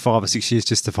a good 5 or 6 years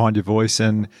just to find your voice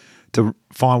and to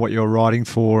find what you're writing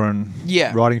for, and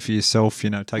writing for yourself.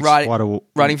 Takes quite a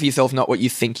writing for yourself, not what you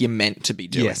think you're meant to be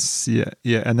doing. Yes,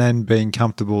 yeah, and then being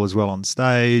comfortable as well on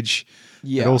stage.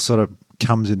 Yeah, it all sort of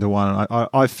comes into one.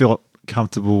 I feel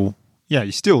comfortable. Yeah,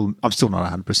 I'm still not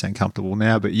 100% comfortable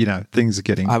now, but things are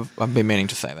getting. I've been meaning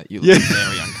to say that you look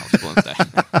very uncomfortable on stage.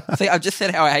 See, I've just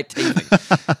said how I hate teasing.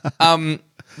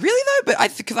 Really though,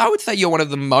 but because I would say you're one of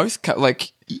the most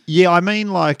like. Yeah, I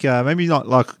mean, like maybe not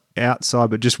like outside,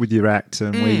 but just with your act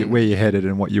and where you're headed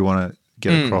and what you want to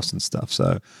get across and stuff.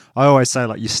 So I always say,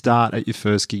 like, you start at your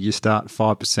first gig, you start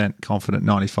 5% confident,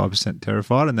 95%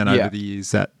 terrified, and then over the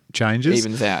years that changes,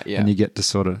 evens out, and you get to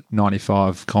sort of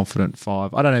 95 confident,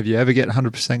 5. I don't know if you ever get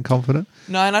 100% confident.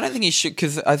 No, and I don't think you should,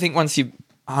 because I think once you're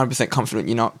 100% confident,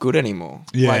 you're not good anymore.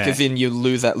 Yeah. Like, as in you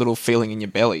lose that little feeling in your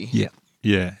belly. Yeah.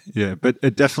 But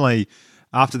it definitely,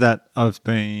 after that, I've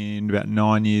been about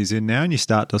 9 years in now, and you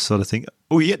start to sort of think,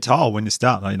 you get told when you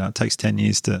start, it takes 10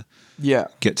 years to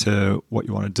get to what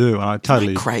you want to do. And I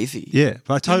totally crazy. Yeah,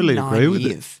 but I totally agree with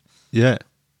it. Yeah,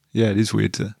 it is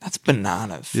weird to. That's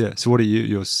bananas. Yeah. So what are you?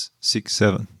 You're 6,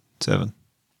 7, 7,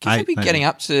 8. I'll be getting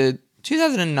up to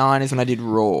 2009 is when I did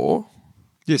Raw.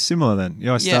 Yeah, similar then.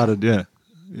 Yeah, I started. Yeah.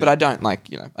 But I don't I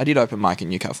did open mic in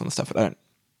Newcastle and stuff. But I don't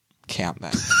count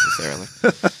that necessarily.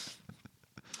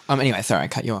 Anyway, sorry, I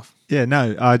cut you off. Yeah,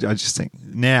 no, I just think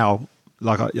now,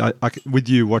 like I with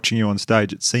you watching you on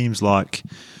stage, it seems like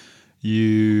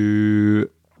you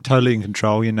totally in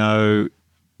control. You know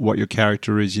what your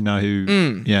character is. You know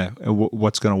who,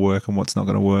 what's going to work and what's not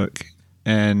going to work,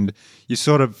 and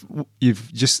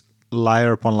you've just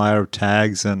layer upon layer of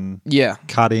tags and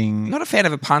cutting. Not a fan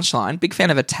of a punchline. Big fan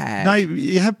of a tag. No,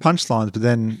 you have punchlines, but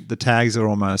then the tags are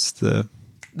almost the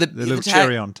little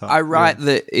cherry on top. I write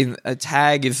that in a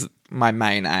tag is my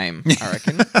main aim, I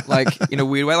reckon. Like, in a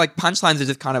weird way. Like, punchlines are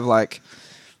just kind of like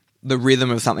the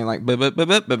rhythm of something like,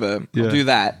 I'll do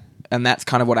that. And that's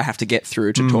kind of what I have to get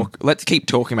through to talk. Let's keep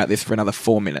talking about this for another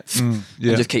 4 minutes. And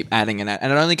just keep adding and adding.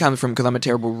 And it only comes from, because I'm a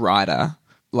terrible writer.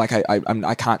 Like,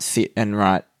 I can't sit and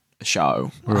write a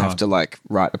show. Right. I have to, like,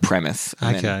 write a premise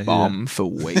and then bomb for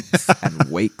weeks and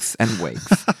weeks and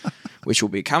weeks. Which will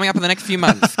be coming up in the next few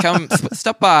months. Come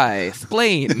stop by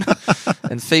Spleen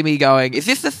and see me going, is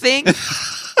this the thing?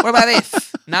 What about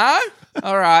this? No?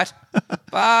 All right.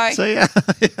 Bye. See ya.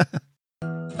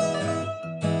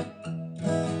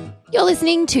 You're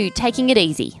listening to Taking It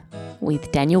Easy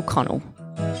with Daniel Connell.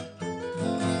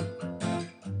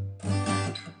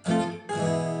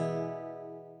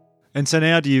 And so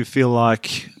now do you feel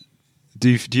like, do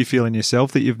you feel in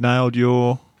yourself that you've nailed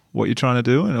what you're trying to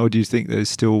do, or do you think there's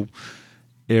still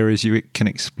areas you can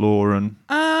explore? And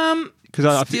because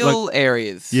I feel like,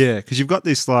 areas, because you've got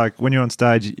this, like, when you're on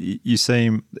stage, you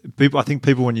seem people. I think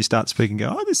people when you start speaking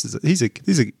go, "Oh, he's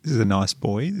a nice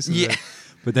boy."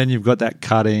 But then you've got that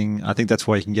cutting. I think that's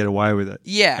why you can get away with it.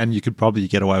 Yeah, and you could probably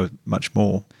get away with much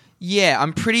more. Yeah,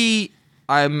 I'm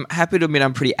happy to admit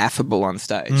I'm pretty affable on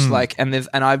stage. Like, and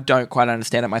I don't quite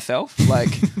understand it myself.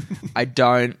 Like,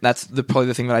 that's probably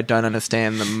the thing that I don't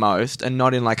understand the most, and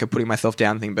not in like a putting myself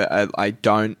down thing, but I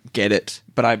don't get it,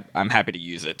 but I'm happy to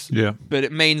use it. Yeah. But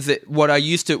it means that what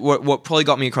probably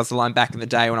got me across the line back in the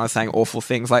day when I was saying awful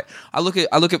things, like I look at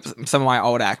some of my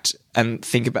old act and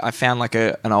think about, I found like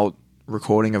an old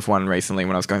recording of one recently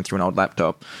when I was going through an old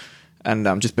laptop. And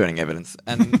just burning evidence,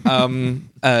 and found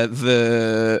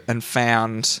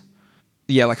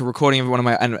like a recording of one of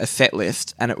my and a set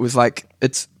list, and it was like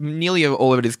it's nearly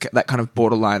all of it is that kind of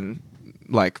borderline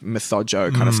like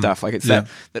misogyno kind of stuff. Like it's that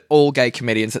all gay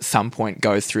comedians at some point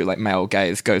goes through, like male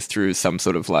gays goes through some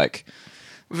sort of like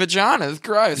vaginas,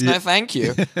 gross. No, thank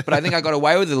you. But I think I got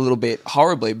away with it a little bit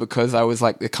horribly because I was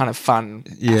like the kind of fun,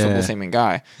 affable seeming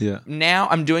guy. Yeah. Now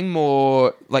I'm doing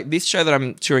more like this show that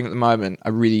I'm touring at the moment. I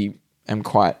really am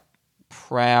quite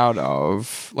proud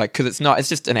of, like, because it's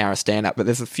just an hour of stand up, but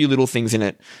there's a few little things in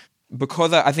it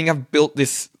because I think I've built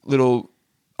this little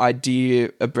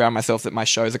idea about myself that my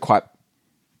shows are quite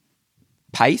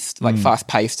paced, like fast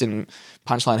paced and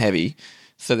punchline heavy.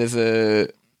 So there's a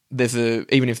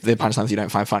even if they're punchlines you don't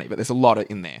find funny, but there's a lot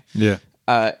in there. Yeah.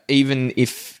 Even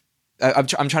if I'm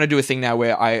trying to do a thing now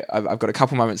where I've got a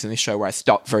couple moments in this show where I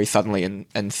stop very suddenly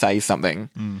and say something,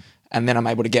 and then I'm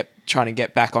able to trying to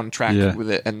get back on track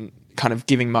with it and kind of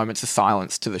giving moments of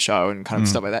silence to the show and kind of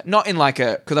stuff like that. Not in like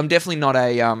because I'm definitely not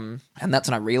a and that's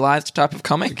when I realized type of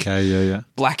comic. Okay, yeah.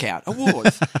 Blackout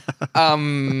awards.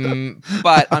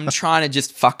 But I'm trying to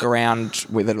just fuck around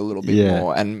with it a little bit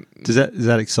more. And does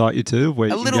that excite you too? Where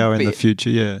you can go in the future?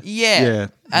 Yeah. Yeah.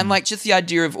 And like just the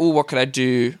idea of, what could I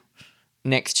do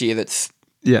next year that's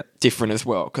different as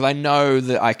well? Because I know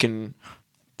that I can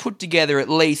put together at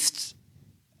least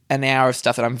an hour of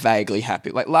stuff that I'm vaguely happy.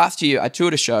 Like last year I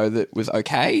toured a show that was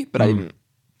okay, but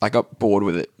I got bored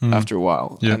with it after a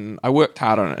while. Yep. And I worked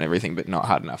hard on it and everything, but not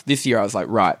hard enough. This year I was like,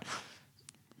 right,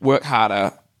 work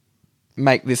harder,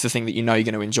 make this a thing that you know you're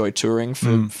going to enjoy touring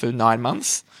for 9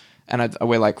 months. And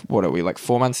we're like, what are we, like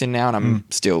 4 months in now? And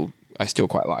I still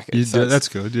quite like it. That's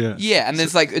good, yeah. Yeah, and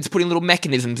there's like, it's putting little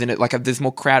mechanisms in it. Like there's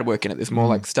more crowd work in it. There's more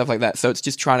like stuff like that. So it's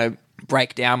just trying to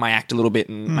break down my act a little bit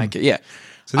and make it,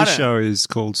 So this show is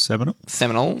called Seminole.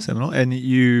 And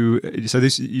you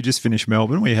just finished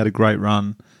Melbourne where you had a great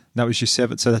run. That was your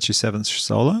seventh, so that's your seventh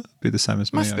solo? Be the same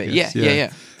as me, Must I be, guess.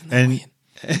 yeah.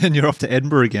 And you're off to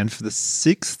Edinburgh again for the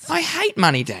sixth. I hate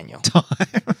money, Daniel.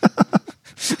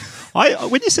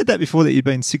 When you said that before that you'd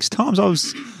been 6 times,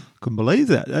 couldn't believe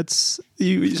that. That's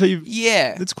you. So you,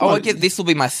 yeah. That's quite. I guess this will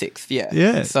be my 6th. Yeah.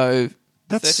 Yeah. So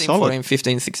that's 13, solid. 14,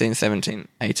 15, 16, 17,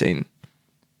 18.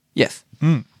 Yes.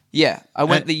 Yeah. I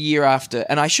went the year after,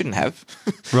 and I shouldn't have.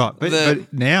 Right,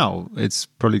 but now it's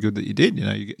probably good that you did. You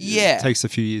know, it takes a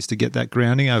few years to get that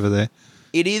grounding over there.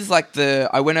 It is like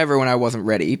I went over when I wasn't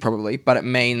ready, probably, but it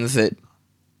means that.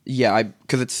 Yeah,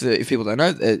 because it's if people don't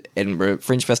know, Edinburgh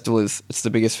Fringe Festival it's the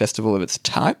biggest festival of its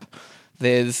type.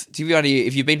 There's, to give you an idea,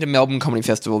 if you've been to Melbourne Comedy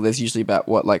Festival, there's usually about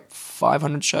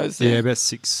 500 shows there? Yeah, about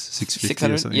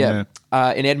 650 or something. Yeah.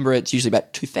 In Edinburgh, it's usually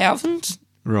about 2,000.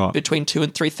 Right. Between 2,000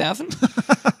 and 3,000.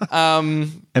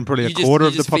 And probably a quarter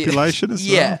of the population as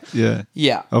well.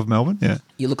 Yeah. Of Melbourne, yeah.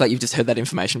 You look like you've just heard that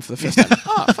information for the first time.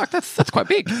 Oh, fuck, that's quite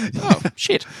big. Oh,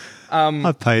 shit.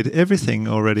 I've paid everything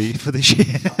already for this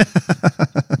year.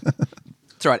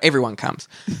 It's all right. Everyone comes.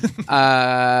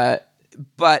 But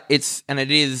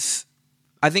it is,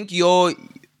 I think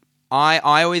I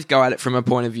always go at it from a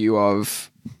point of view of,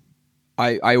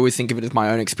 I always think of it as my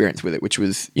own experience with it, which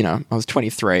was, I was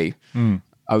 23.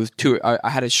 I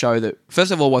had a show that,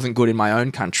 first of all, wasn't good in my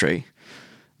own country,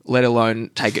 let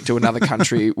alone take it to another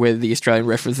country where the Australian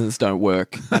references don't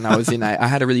work. And I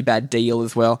had a really bad deal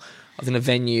as well. I was in a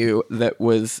venue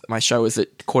my show was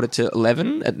at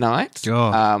 11:45 at night.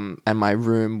 Oh. And my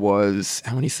room was,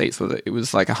 how many seats was it? It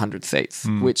was like 100 seats,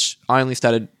 which I only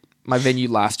started, my venue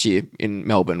last year in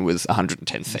Melbourne was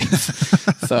 110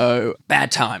 seats. So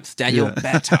bad times, Daniel,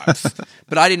 bad times.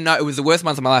 But I didn't know, it was the worst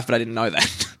month of my life, but I didn't know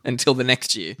that until the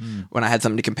next year when I had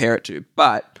something to compare it to.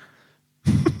 But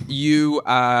you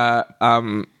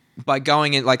by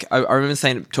going in, like I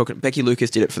remember talking, Becky Lucas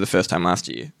did it for the first time last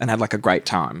year and had like a great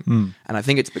time. And I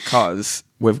think it's because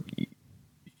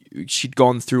she'd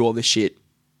gone through all this shit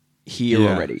here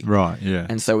already. Right, yeah.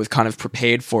 And so was kind of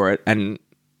prepared for it, and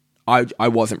I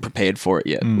wasn't prepared for it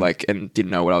yet, and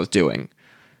didn't know what I was doing.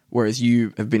 Whereas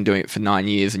you have been doing it for 9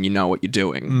 years and you know what you're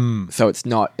doing. So it's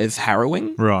not as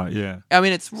harrowing. Right, yeah. I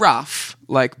mean, it's rough,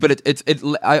 but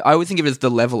I always think of it as the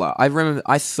leveler. I remember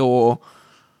I saw,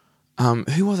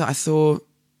 who was it? I saw,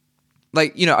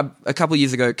 a couple of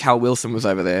years ago, Cal Wilson was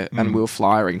over there and we were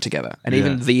flyering together. And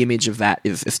even the image of that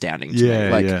is astounding to me.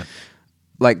 Yeah.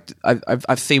 Like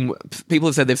I've seen, people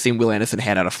have said they've seen Will Anderson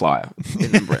hand out a flyer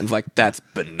in Britain. Like, that's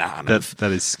bananas.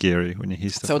 That is scary when you hear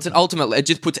stuff. So it's an ultimate, it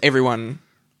just puts everyone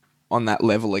on that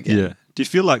level again. Yeah. Do you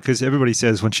feel like, because everybody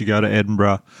says once you go to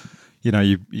Edinburgh,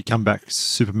 you come back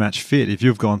super match fit. If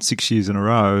you've gone 6 years in a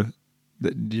row,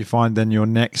 do you find then your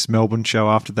next Melbourne show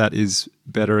after that is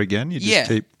better again? You just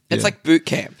keep... It's like boot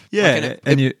camp. Yeah,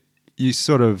 you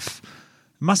sort of...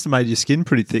 Must have made your skin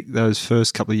pretty thick those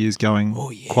first couple of years going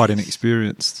quite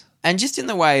inexperienced. And just in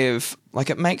the way of,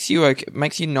 it makes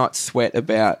you not sweat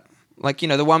about,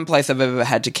 the one place I've ever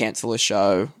had to cancel a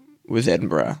show was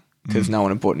Edinburgh because no one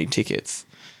had bought any tickets.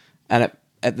 And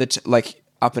at the like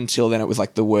up until then, it was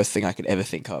like the worst thing I could ever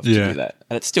think of to do that,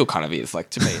 and it still kind of is. Like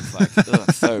to me, it's like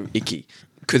ugh, so icky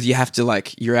because you have to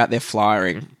like you're out there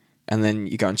flying, and then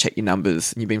you go and check your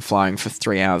numbers, and you've been flying for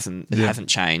 3 hours, and it hasn't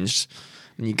changed,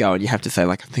 and you go and you have to say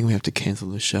like I think we have to cancel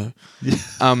the show. Yeah.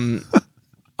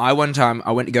 One time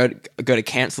I went to go to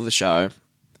cancel the show.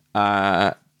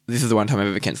 This is the one time I've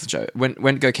ever cancelled the show. Went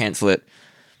to go cancel it.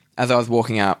 As I was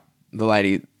walking up, the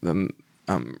lady,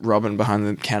 Robin behind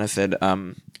the counter said,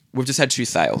 we've just had 2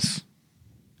 sales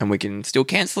and we can still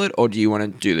cancel it, or do you want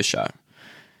to do the show?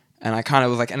 And I kind of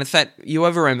was like, and it's that you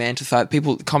over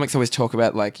romanticize comics always talk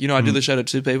about like, I do the show to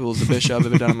 2 people. It's the best show I've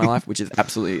ever done in my life, which is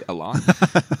absolutely a lie.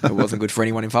 It wasn't good for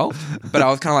anyone involved. But I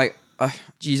was kind of like, oh,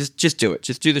 just do it.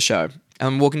 Just do the show. And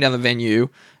I'm walking down the venue.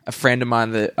 A friend of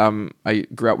mine that I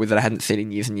grew up with that I hadn't seen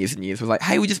in years and years and years was like,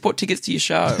 hey, we just bought tickets to your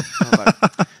show. And I was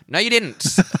like, no, you didn't.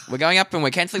 We're going up and we're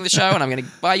cancelling the show and I'm going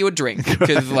to buy you a drink.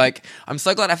 Because, like, I'm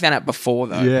so glad I found out before,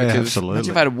 though. Yeah, because absolutely.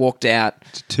 imagine if I had walked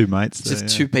out. 2 mates there,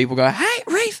 just 2 people go, hey,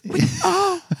 Reese,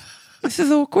 this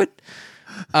is awkward.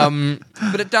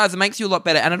 But it does. It makes you a lot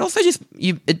better. And it also just,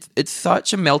 it's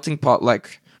such a melting pot.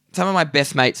 Like, some of my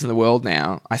best mates in the world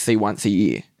now, I see once a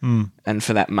year. And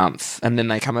for that month. And then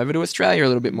they come over to Australia a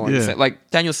little bit more. Yeah. Like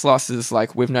Daniel Sloss is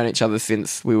like, we've known each other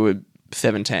since we were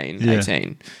 17,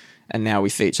 18. And now we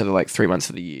see each other like 3 months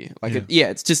of the year. Like,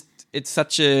 it's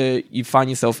such a, you find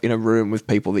yourself in a room with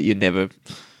people that you never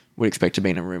would expect to be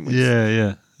in a room with.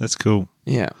 Yeah. That's cool.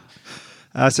 Yeah.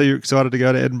 So you're excited to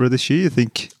go to Edinburgh this year? You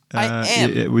think I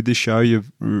am. with this show, you're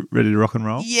ready to rock and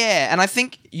roll? Yeah. And I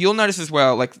think you'll notice as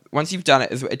well, like once you've done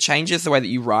it, it changes the way that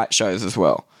you write shows as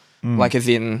well. Like as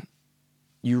in,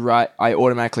 I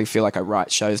automatically feel like I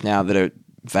write shows now that are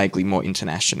vaguely more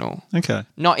international. Okay.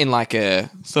 Not in like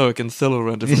so it can sell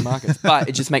around different markets, but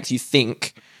it just makes you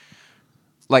think,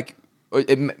 like,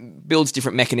 it builds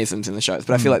different mechanisms in the shows.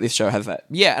 But I feel like this show has that.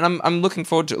 Yeah, and I'm looking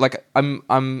forward to it. Like, I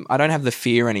don't have the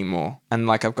fear anymore. And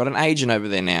like, I've got an agent over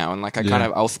there now. And like,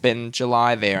 I'll spend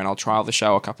July there and I'll trial the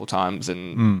show a couple times.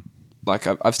 And like,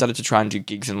 I've started to try and do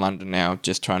gigs in London now,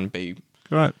 just trying to be...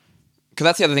 Right. Because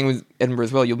that's the other thing with Edinburgh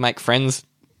as well. You'll make friends.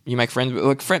 You make friends with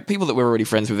like people that we're already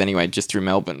friends with anyway, just through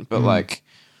Melbourne. But like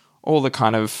all the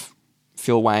kind of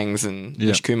Phil Wangs and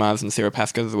Nish Kumars and Sarah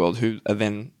Pascas of the world who are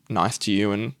then nice to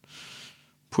you and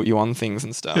put you on things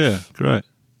and stuff. Yeah, great.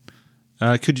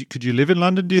 Could you live in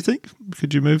London, do you think?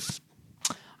 Could you move?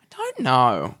 I don't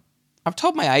know. I've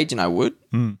told my agent I would.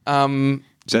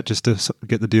 Is that just to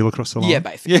get the deal across the line? Yeah,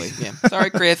 basically. Yeah. Sorry,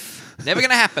 Chris. Never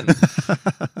going to happen.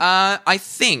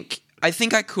 I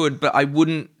think I could, but I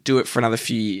wouldn't do it for another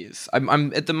few years.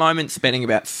 I'm at the moment spending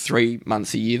about 3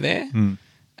 months a year there,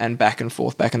 and back and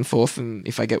forth. And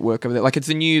if I get work over there, like the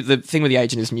thing with the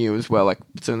agent is new as well. Like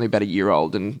it's only about a year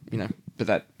old, and but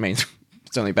that means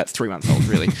it's only about 3 months old,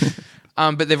 really.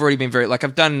 But they've already been like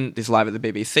I've done this live at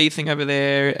the BBC thing over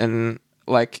there, and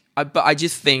like, but I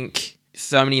just think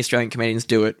so many Australian comedians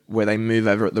do it where they move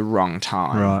over at the wrong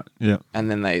time, right? Yeah,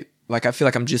 and then they. Like, I feel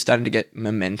like I'm just starting to get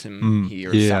momentum here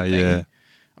or something. Yeah.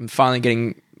 I'm finally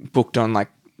getting booked on, like,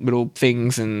 little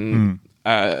things and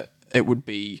it would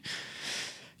be...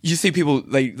 You see people,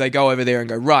 they go over there and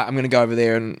go, right, I'm going to go over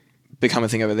there and become a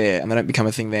thing over there. And they don't become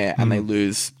a thing there and they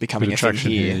lose becoming a thing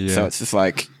here. Yeah. So it's just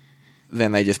like...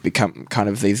 Then they just become kind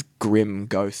of these grim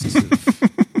ghosts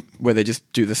where they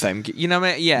just do the same... You know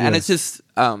what I mean? Yeah, and it's just...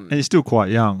 and you're still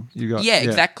quite young.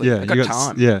 Exactly. Yeah, I got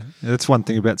time. Yeah, that's one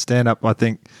thing about stand-up, I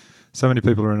think... So many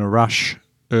people are in a rush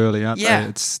early, aren't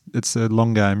they? It's a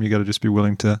long game. You got to just be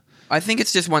willing to. I think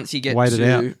it's just once you get wait it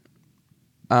out.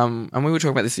 And we were talking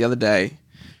about this the other day.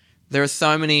 There are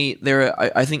so many.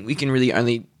 I think we can really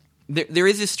only. There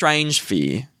is a strange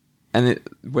fear, and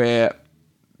where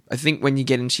I think when you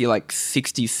get into your like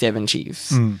 60s,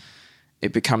 70s,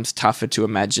 it becomes tougher to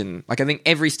imagine. Like I think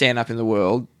every stand-up in the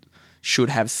world should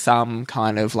have some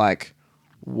kind of like,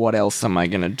 what else am I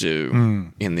going to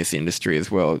do in this industry as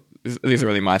well? These are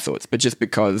really my thoughts, but just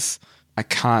because I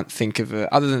can't think of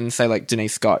other than say like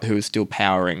Denise Scott, who is still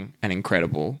powering and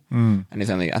incredible, and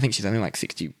I think she's only like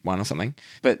 61 or something,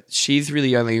 but she's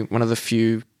really only one of the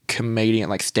few comedian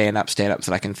like stand-ups that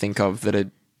I can think of that are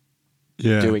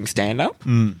doing stand-up.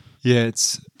 Yeah,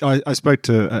 I spoke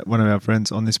to one of our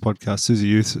friends on this podcast, Susie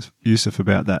Youssef,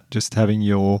 about that, just having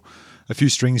a few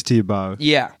strings to your bow.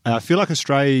 Yeah. I feel like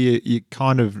Australia, you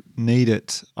kind of need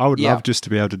it. I would love just to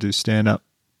be able to do stand-up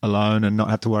alone and not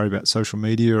have to worry about social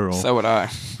media or. So would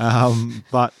I.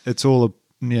 But it's all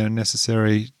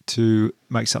necessary to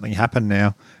make something happen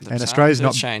now. And Australia's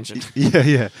not change it.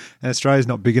 Yeah. And Australia's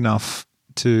not big enough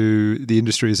the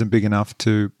industry isn't big enough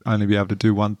to only be able to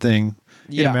do one thing.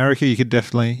 In America, you could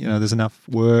definitely, there's enough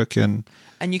work and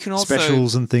you can also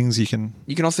specials and things you can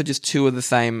also just tour the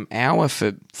same hour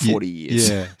for 40 years.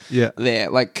 Yeah.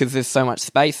 There, because there's so much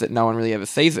space that no one really ever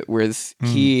sees it. Whereas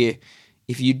here,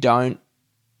 if you don't,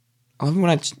 I love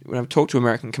when I've talked to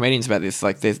American comedians about this,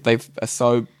 they are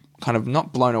so kind of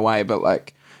not blown away,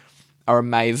 but are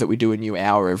amazed that we do a new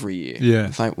hour every year. Yeah.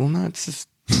 It's like, well, no, it's just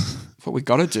what we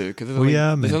got to do because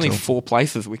there's only 4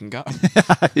 places we can go.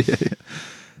 Yeah.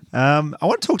 I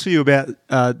want to talk to you about,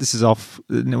 this is out of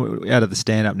the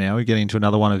stand-up now, we're getting into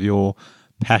another one of your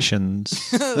passions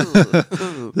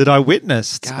that I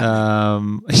witnessed. I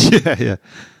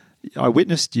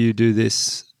witnessed you do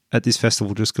this at this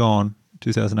festival just gone,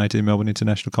 2018 Melbourne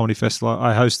International Comedy Festival.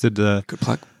 I hosted Good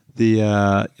plug. we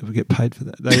get paid for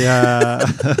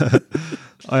that.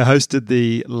 I hosted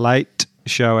the late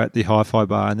show at the Hi-Fi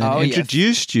Bar and then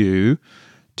introduced you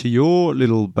to your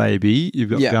little baby you've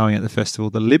got going at the festival,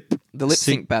 the lip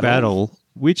sync battle,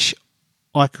 which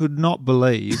I could not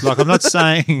believe. I'm not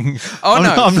saying...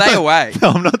 Stay away. No,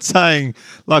 I'm not saying...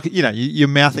 you're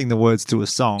mouthing the words to a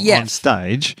song on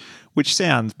stage, which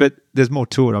sounds... But there's more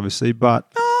to it, obviously,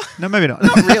 but... No, maybe not.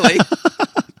 Not really.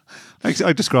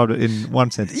 I described it in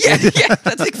one sentence. Yeah,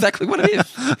 that's exactly what it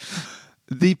is.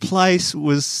 The place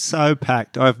was so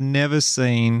packed. I've never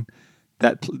seen...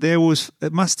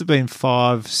 it must have been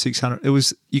 500-600. It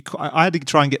was. I had to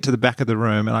try and get to the back of the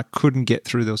room, and I couldn't get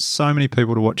through. There were so many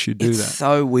people to watch you do that. It's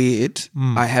so weird.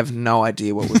 I have no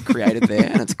idea what was created there,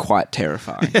 and it's quite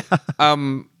terrifying.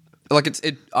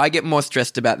 I get more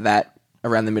stressed about that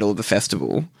around the middle of the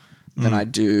festival than I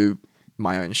do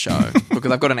my own show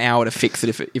because I've got an hour to fix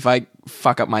it. If I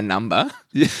fuck up my number,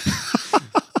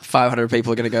 500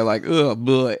 people are going to go oh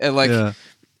boy, and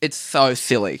it's so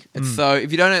silly. It's so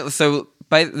if you don't know, so.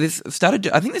 This started.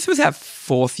 I think this was our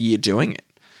 4th year doing it.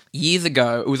 Years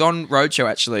ago, it was on Roadshow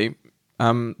actually.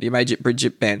 The Magic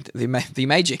Bridget Bantic. The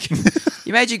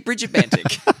Magic Bridget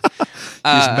Bantic. She's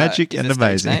magic and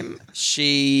amazing. Name.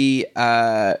 She.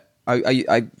 I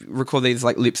record these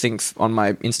lip syncs on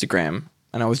my Instagram,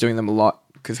 and I was doing them a lot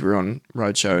because we were on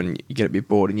Roadshow, and you get a bit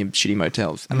bored in your shitty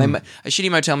motels. And a shitty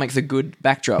motel makes a good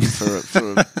backdrop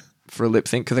for a lip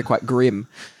sync because they're quite grim.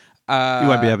 You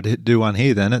won't be able to do one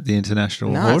here then at the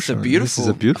International Horse Show. This is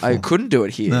a beautiful. I couldn't do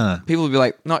it here. No. People would be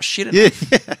like, not shit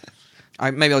enough.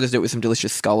 Yeah. Maybe I'll just do it with some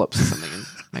delicious scallops or something and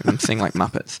make them sing like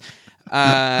Muppets.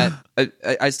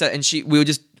 We were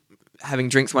just having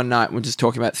drinks one night and we're just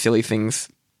talking about silly things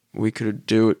we could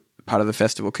do at part of the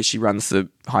festival because she runs the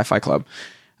Hi-Fi Club.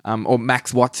 Or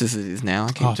Max Watts as it is now.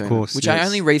 I keep doing of course, which I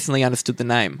only recently understood the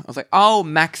name. I was like,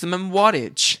 maximum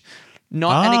wattage.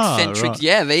 Not an eccentric... Right.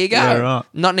 Yeah, there you go. Yeah, right.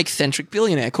 Not an eccentric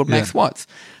billionaire called Max Watts.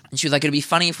 And she was like, it'd be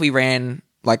funny if we ran,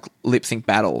 lip sync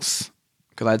battles.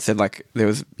 Because I'd said, there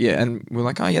was... Yeah, and we were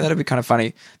like, oh, yeah, that'd be kind of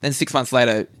funny. Then 6 months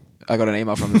later, I got an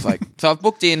email from them. So I've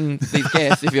booked in these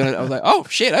guests. If you want to... I was like, oh,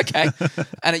 shit, okay.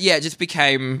 And it just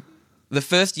became... The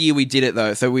first year we did it,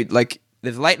 though, so we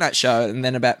there's a late night show, and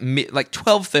then about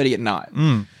 12:30 at night,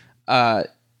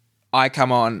 I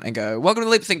come on and go, welcome to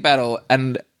the lip sync battle,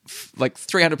 and...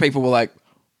 300 people were like,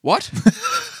 what?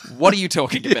 What are you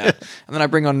talking about? And then I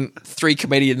bring on 3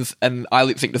 comedians and I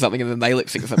lip sync to something and then they lip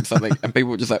sync to something and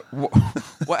people were just like,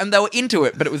 what? And they were into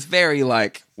it, but it was very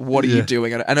what are you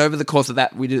doing? And over the course of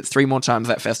that, we did it 3 more times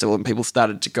that festival and people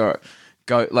started to go,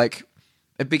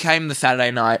 it became the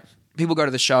Saturday night. People go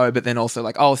to the show, but then also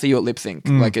I'll see you at lip sync.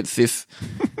 It's this,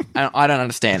 and I don't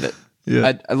understand it.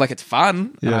 Yeah. It's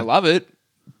fun and I love it.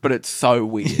 But it's so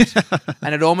weird.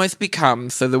 And it almost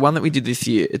becomes... So the one that we did this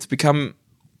year, it's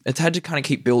had to kind of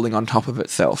keep building on top of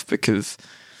itself because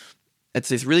it's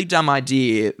this really dumb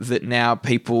idea that now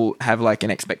people have an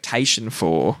expectation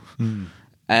for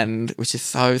and which is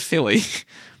so silly.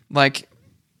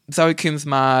 Zoe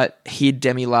Kumsma hid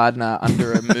Demi Lardner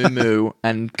under a muumuu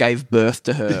and gave birth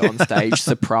to her on stage.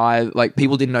 Surprise.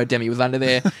 People didn't know Demi was under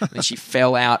there. And she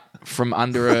fell out from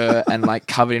under her and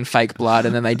covered in fake blood.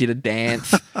 And then they did a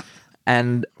dance.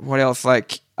 And what else?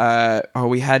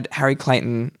 We had Harry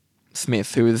Clayton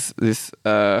Smith, who is this,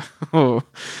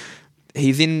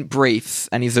 he's in Briefs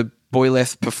and he's a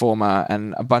boylesque performer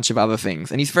and a bunch of other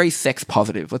things. And he's very sex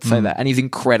positive, let's say that. And he's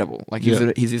incredible.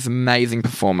 He's this amazing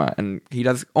performer and he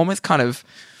does almost kind of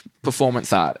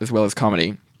performance art as well as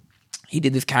comedy. He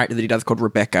did this character that he does called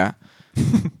Rebecca,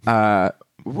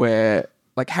 where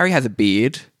Harry has a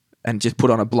beard and just put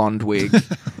on a blonde wig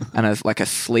and a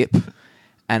slip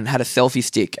and had a selfie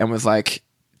stick and was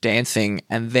dancing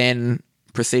and then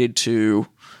proceeded to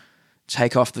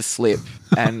take off the slip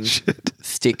and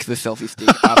stick the selfie stick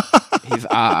up his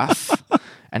ass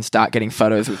and start getting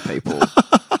photos with people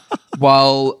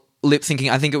while lip syncing.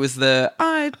 I think it was the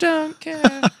I don't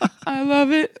care, I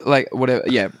love it, like whatever.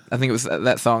 Yeah, I think it was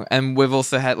that song. And we've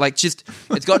also had like just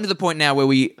it's gotten to the point now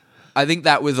where I think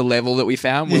that was a level that we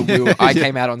found where I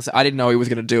came out on. I didn't know he was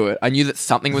going to do it. I knew that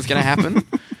something was going to happen,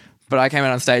 but I came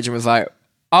out on stage and was like,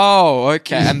 oh,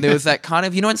 okay. And there was that kind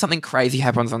of, when something crazy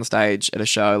happens on stage at a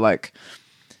show, like,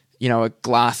 a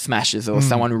glass smashes or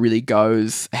someone really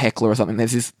goes heckler or something.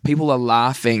 There's this, people are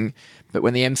laughing, but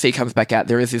when the MC comes back out,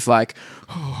 there is this like,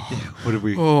 what did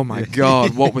we? Oh my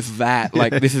God, what was that?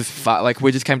 Like, this is fun. Like,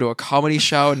 we just came to a comedy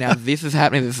show and now this is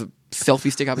happening. There's a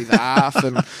selfie stick up his ass.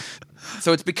 And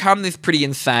so it's become this pretty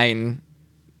insane,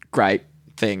 great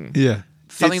thing. Yeah.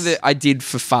 Something that I did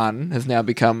for fun has now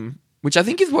become, which I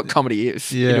think is what comedy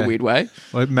is in a weird way.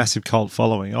 Well, massive cult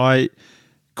following. I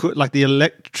could, like, the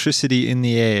electricity in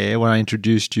the air when I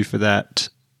introduced you for that.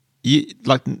 You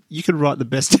could write the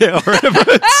best hour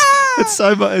ever. It's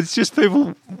so much. It's just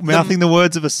people mouthing the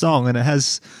words of a song, and it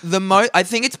has I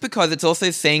think it's because it's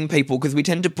also seeing people, because we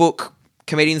tend to book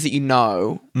comedians that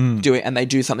do it, and they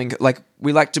do something like,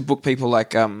 we like to book people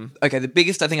like the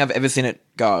biggest I think I've ever seen it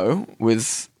go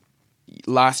was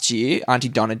last year. Auntie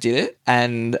Donna did it,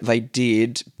 and they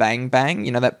did Bang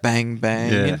Bang, that bang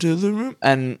bang into the room,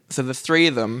 and so the three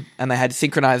of them, and they had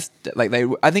synchronized, like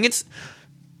I think it's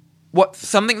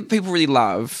something that people really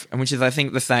love, and which is I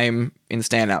think the same in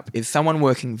stand-up, is someone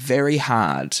working very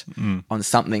hard on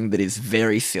something that is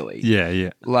very silly. Yeah.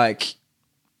 Like,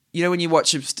 when you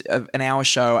watch an hour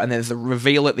show and there's a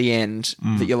reveal at the end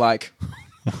that you're like,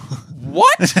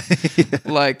 what?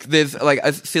 Like, there's like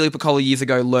Celia Piccola years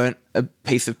ago learnt a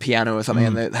piece of piano or something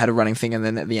and they had a running thing, and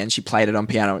then at the end she played it on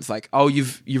piano. It's like, oh,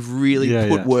 you've really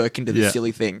put work into this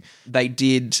silly thing. They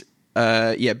did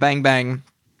Bang Bang,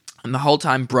 and the whole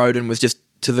time Broden was just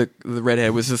to the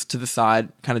redhead was just to the side,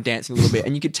 kind of dancing a little bit,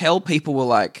 and you could tell people were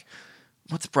like,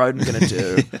 what's Broden gonna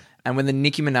do? And when the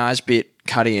Nicki Minaj bit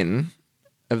cut in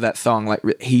of that song, like,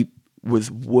 he was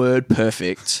word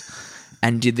perfect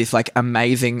and did this like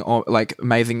amazing, almost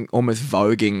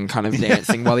voguing kind of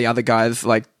dancing while the other guys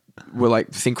like were like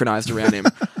synchronized around him.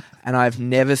 And I've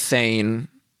never seen,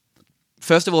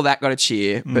 first of all, that got a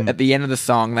cheer, but at the end of the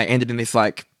song they ended in this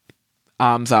like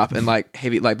arms up and like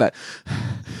heavy, like that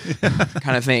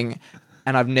kind of thing.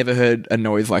 And I've never heard a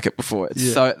noise like it before.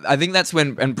 So I think that's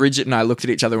when, and Bridget and I looked at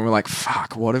each other and were like,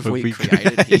 fuck, what have we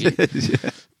created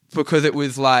here? Because it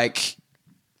was like,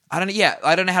 I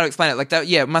don't know how to explain it. Like that,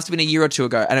 it must have been a year or two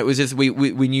ago. And it was just, we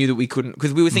knew that we couldn't,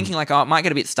 because we were thinking like, oh, it might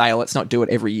get a bit stale. Let's not do it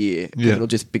every year. It'll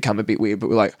just become a bit weird. But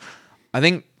we're like, I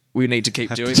think we need to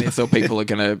keep doing this or people are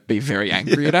going to be very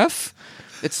angry at us.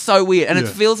 It's so weird. And it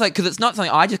feels like, because it's not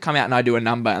something I just come out and I do a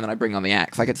number and then I bring on the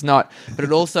acts. Like, it's not, but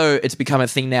it's become a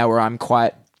thing now where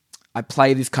I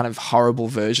play this kind of horrible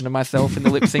version of myself in the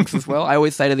lip syncs as well. I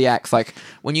always say to the acts, like,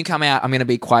 when you come out, I'm going to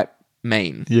be quite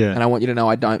mean. Yeah. And I want you to know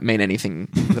I don't mean anything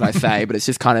that I say, but it's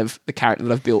just kind of the character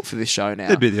that I've built for this show now.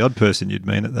 There'd be the odd person you'd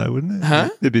mean it though, wouldn't it? Huh?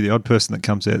 There'd be the odd person that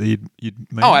comes out that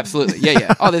you'd mean Oh, it. absolutely.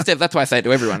 Yeah. Oh, that's why I say it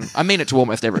to everyone. I mean it to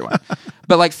almost everyone.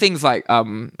 But like things like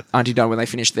Auntie Donna, when they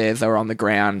finished theirs, they were on the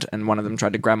ground and one of them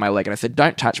tried to grab my leg and I said,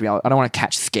 don't touch me. I don't want to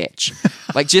catch sketch.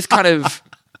 Like, just kind of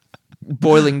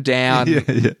boiling down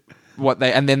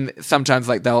and then sometimes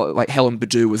like they'll, like, Helen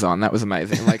Badu was on. That was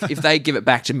amazing. Like, if they give it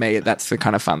back to me, that's the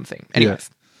kind of fun thing. Anyways.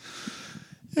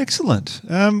 Yeah. Excellent.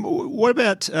 What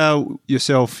about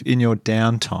yourself in your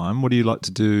downtime? What do you like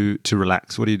to do to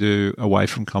relax? What do you do away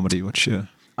from comedy?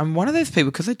 I'm one of those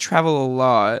people, because I travel a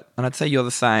lot, and I'd say you're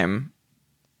the same.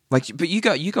 Like, but you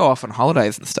go off on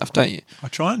holidays and stuff, don't you? I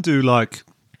try and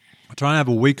have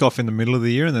a week off in the middle of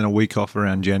the year and then a week off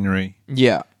around January.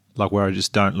 Yeah. Like, where I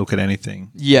just don't look at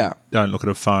anything. Yeah. Don't look at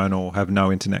a phone or have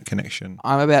no internet connection.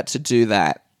 I'm about to do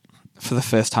that for the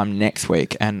first time next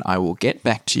week, and I will get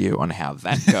back to you on how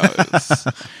that goes.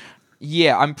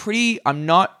 Yeah, I'm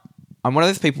one of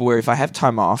those people where if I have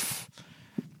time off,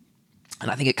 and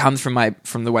I think it comes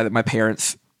from the way that my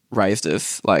parents raised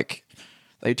us, like,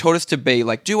 they taught us to be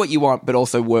like, do what you want, but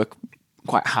also work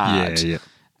quite hard. Yeah.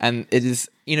 And it is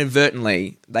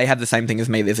inadvertently, they have the same thing as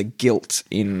me. There's a guilt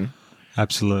in.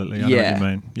 Absolutely. I know what you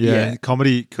mean. Yeah.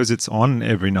 Comedy, because it's on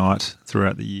every night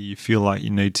throughout the year, you feel like you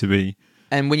need to be.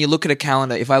 And when you look at a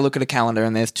calendar, if I look at a calendar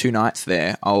and there's 2 nights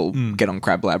there, I'll get on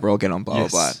Crab Lab or I'll get on blah, blah,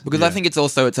 blah. Because I think it's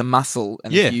a muscle.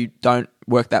 And if you don't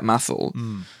work that muscle,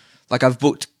 like, I've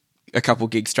booked a couple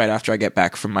gigs straight after I get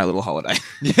back from my little holiday.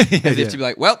 As if to be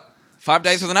like, well, 5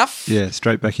 days was enough. Yeah,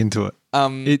 straight back into it.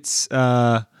 It's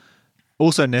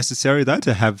also necessary, though,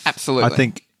 to have. Absolutely. I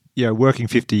think, working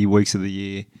 50 weeks of the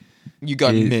year. You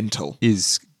go mental.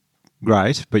 Is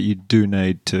great, but you do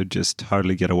need to just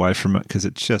totally get away from it because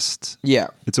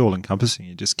it's all encompassing.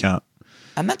 You just can't.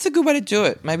 And that's a good way to do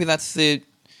it. Maybe that's the...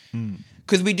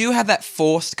 Because we do have that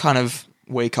forced kind of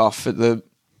week off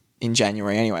in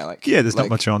January anyway. There's not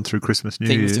much on through Christmas, New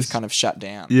Year's. Things just kind of shut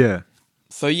down. Yeah.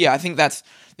 So, I think this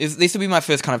will be my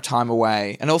first kind of time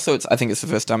away. And also, I think it's the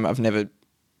first time I've never...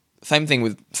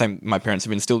 my parents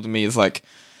have instilled in me is like...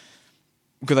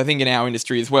 Because I think in our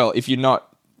industry as well, if you're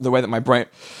not... The way that my brain...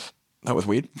 That was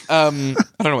weird. I don't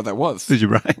know what that was. Did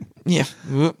your brain? Yeah.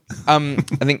 I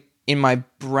think in my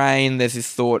brain, there's this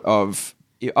thought of,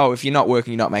 if you're not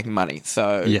working, you're not making money.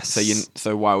 So, yes.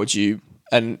 So why would you?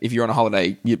 And if you're on a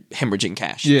holiday, you're hemorrhaging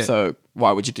cash. Yeah. So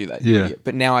why would you do that? Yeah.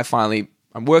 But now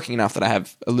I'm working enough that I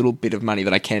have a little bit of money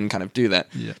that I can kind of do that.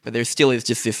 Yeah. But there still is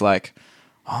just this like,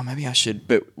 maybe I should.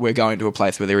 But we're going to a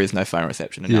place where there is no phone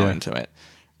reception and no internet,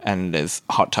 and there's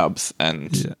hot tubs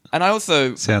and I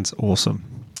also sounds awesome.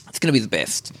 It's going to be the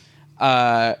best.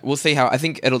 We'll see how... I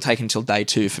think it'll take until day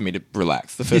 2 for me to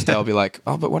relax. The first day I'll be like,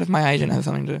 but what if my agent has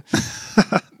something to...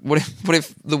 What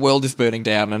if the world is burning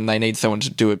down and they need someone to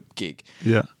do a gig?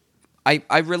 Yeah.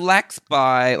 I relax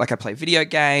by... I play video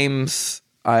games.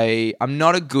 I'm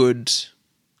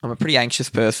a pretty anxious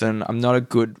person. I'm not a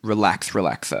good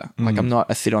relaxer. I'm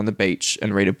not a sit on the beach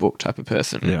and read a book type of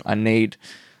person. Yeah. I need...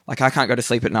 I can't go to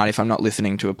sleep at night if I'm not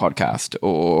listening to a podcast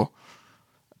or...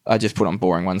 I just put on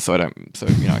boring ones so I can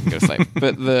go to sleep.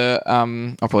 But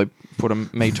I'll probably put on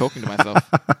me talking to myself,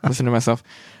 listen to myself.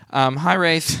 Hi,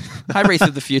 Reese. Hi, Reese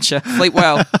of the future. Sleep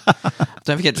well.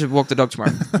 Don't forget to walk the dog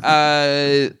tomorrow.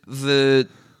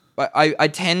 I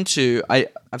tend to,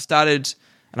 I've started,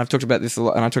 and I've talked about this a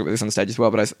lot, and I talk about this on stage as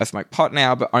well, but I smoke pot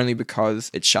now, but only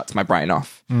because it shuts my brain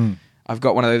off. I've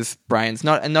got one of those brains,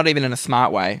 not even in a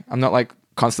smart way. I'm not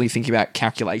constantly thinking about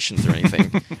calculations or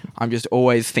anything. I'm just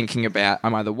always thinking about,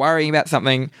 I'm either worrying about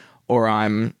something or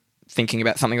I'm thinking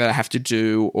about something that I have to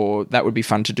do or that would be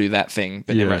fun to do that thing,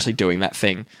 but never actually doing that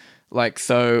thing.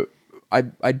 So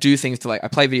I do things to I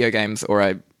play video games or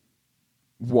I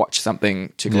watch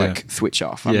something to switch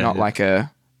off. I'm not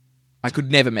I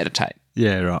could never meditate.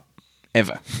 Yeah, right.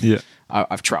 Ever. Yeah.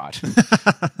 I've tried.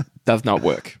 Does not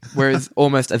work. Whereas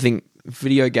almost, I think,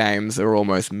 video games are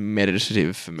almost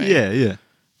meditative for me. Yeah, yeah.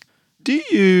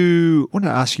 I want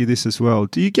to ask you this as well.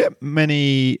 Do you get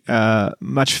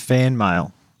much fan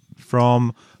mail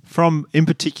from in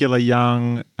particular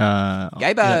young...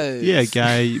 gay boys. Yeah,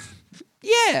 gay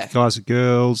guys and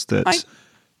girls that...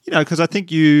 because I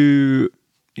think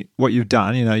what you've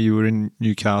done, you were in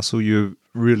Newcastle, you're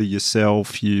really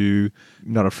yourself, you're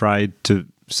not afraid to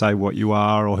say what you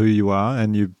are or who you are,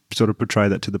 and you sort of portray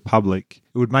that to the public.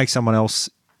 It would make someone else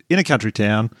in a country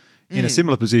town in a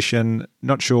similar position,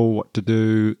 not sure what to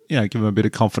do, give them a bit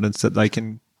of confidence that they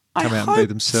can come out and be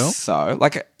themselves. So,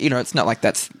 it's not like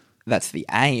that's the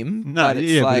aim. No, but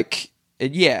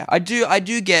it's I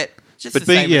do get just the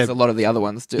same as a lot of the other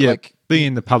ones do. Yeah, being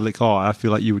in the public eye, I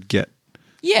feel like you would get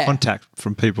yeah. contact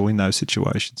from people in those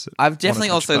situations. I've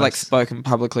definitely also like spoken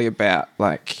publicly about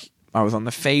like I was on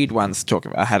the feed once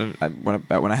talking about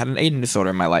when I had an eating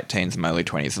disorder in my late teens and my early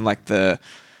 20s, and like the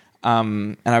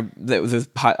there was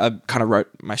I kind of wrote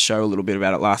my show a little bit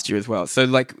about it last year as well. So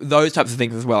like those types of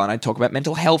things as well, and I talk about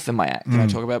mental health in my act, and I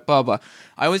talk about blah blah.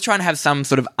 I always try and have some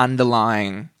sort of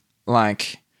underlying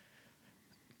like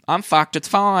I'm fucked, it's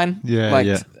fine. Yeah, like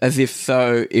yeah. As if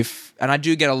so if and I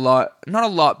do get a lot, not a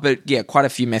lot, but yeah, quite a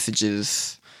few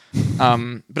messages.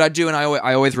 But I do, and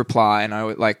I always reply, and I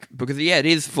always, like because yeah, it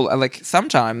is full. Like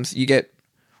sometimes you get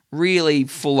really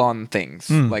full on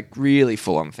things, like really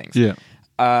full on things. Yeah.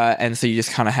 And so you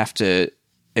just kind of have to.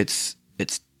 It's.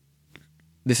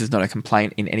 This is not a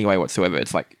complaint in any way whatsoever.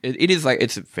 It's like it is like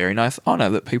it's a very nice honor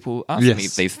that people ask me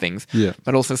these things. Yeah.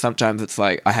 But also sometimes it's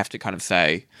like I have to kind of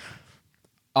say,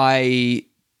 I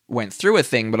went through a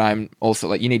thing, but I'm also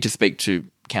like you need to speak to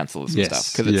counsellors and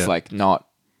stuff because it's like not.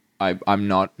 I'm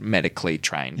not medically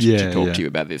trained to talk to you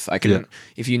about this. I can,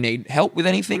 if you need help with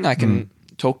anything, I can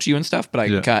talk to you and stuff. But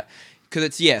I can't because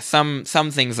it's some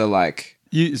things are like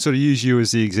you sort of use you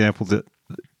as the example that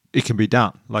it can be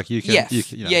done. Like you can,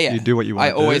 you do what you want.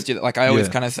 I always do that. Like I always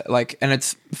kind of like, and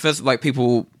it's first like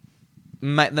people.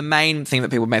 The main thing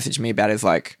that people message me about is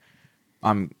like,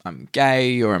 I'm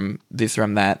gay or I'm this or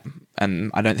I'm that, and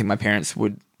I don't think my parents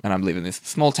would, and I live in this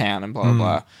small town and blah blah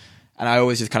blah, and I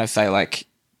always just kind of say like.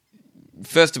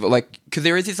 First of all, like, because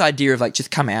there is this idea of like, just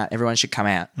come out. Everyone should come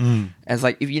out. And it's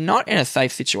like, if you're not in a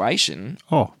safe situation,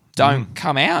 don't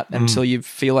come out until you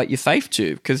feel like you're safe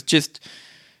to. Because just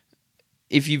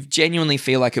if you genuinely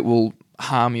feel like it will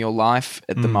harm your life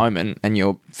at the moment, and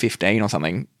you're 15 or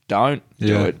something, don't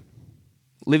do it.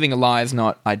 living a lie is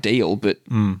not ideal, but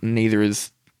neither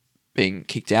is being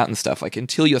kicked out and stuff. Like,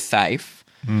 until you're safe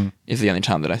is the only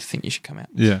time that I think you should come out.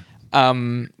 Yeah.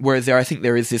 Whereas I think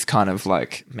there is this kind of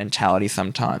like mentality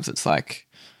sometimes. It's like,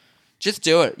 just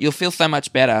do it. You'll feel so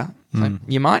much better. Like,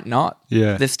 you might not.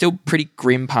 Yeah. There's still pretty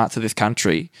grim parts of this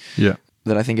country Yeah.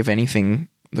 that I think, if anything,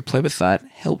 the plebiscite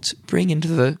helped bring into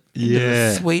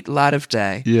the sweet light of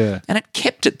day. Yeah. And it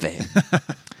kept it there.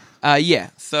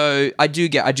 So I do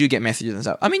get messages and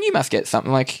stuff. I mean, you must get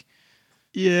something like...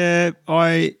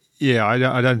 I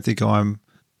don't think I'm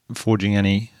forging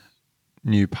any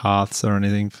new paths or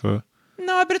anything for...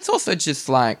 No, but it's also just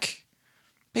like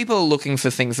people are looking for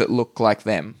things that look like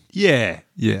them. Yeah.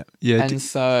 And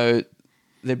so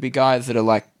there'd be guys that are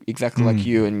like exactly like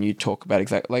you, and you talk about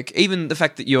exactly like even the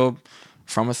fact that you're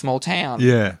from a small town.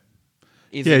 Yeah.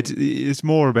 isn't- It's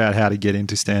more about how to get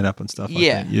into stand-up and stuff.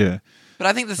 Yeah. I think. Yeah. But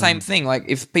I think the same thing. Like,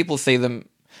 if people see them,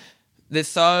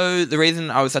 the reason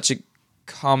I was such a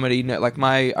comedy nerd, like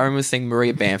I remember seeing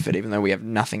Maria Bamford, even though we have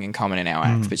nothing in common in our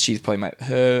acts, but she's probably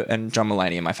her and John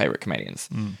Mulaney are my favorite comedians.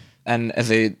 And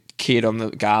as a kid on the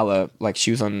gala, like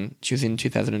she was in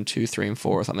 2002, 3 and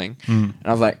 4 or something. And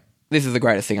I was like, this is the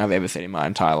greatest thing I've ever seen in my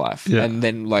entire life. Yeah. And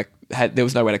then there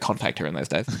was no way to contact her in those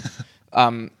days.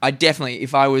 I definitely,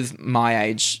 if I was my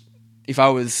age, if I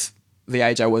was the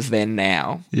age I was then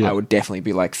now, I would definitely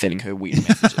be like sending her weird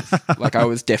messages. Like, I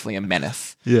was definitely a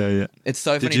menace. Yeah. It's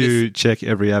so funny. Did you check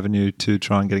every avenue to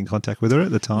try and get in contact with her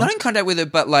at the time? Not in contact with her,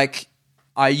 but like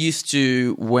I used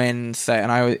to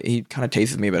he kind of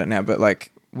teases me about it now, but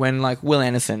like when like Will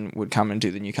Anderson would come and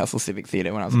do the Newcastle Civic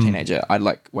Theatre when I was a teenager, I'd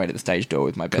like wait at the stage door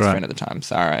with my best friend at the time,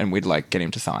 Sarah, and we'd like get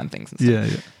him to sign things and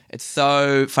stuff. Yeah. It's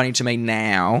so funny to me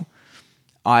now.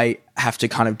 I have to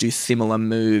kind of do similar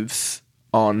moves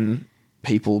on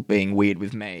people being weird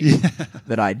with me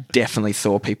that I definitely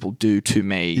saw people do to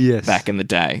me back in the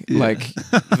day. Like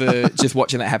just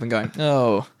watching that happen going,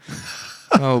 oh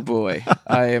boy.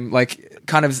 I am like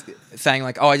kind of saying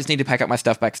like, oh, I just need to pack up my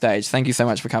stuff backstage. Thank you so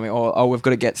much for coming. Or, oh, we've got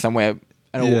to get somewhere.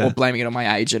 Or blaming it on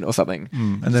my agent or something.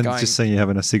 And then just seeing you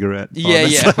having a cigarette.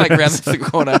 Yeah, like around the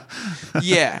corner.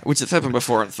 Yeah, which has happened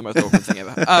before and it's the most awkward thing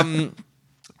ever.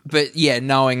 But yeah,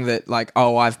 knowing that like,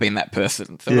 oh, I've been that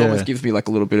person. So it always gives me like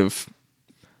a little bit of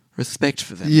respect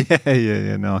for them.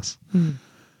 Yeah, nice.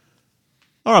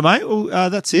 All right, mate. Well,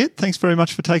 that's it. Thanks very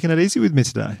much for taking it easy with me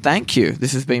today. Thank you.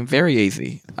 This has been very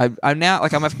easy. I'm now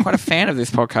like I'm quite a fan of this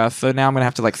podcast, so now I'm going to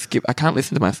have to like skip. I can't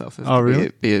listen to myself. Oh,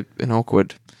 really? Be an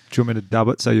awkward. Do you want me to dub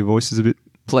it so your voice is a bit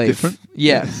different?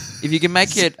 Yeah. If you can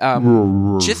make it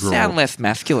just sound less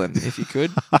masculine, if you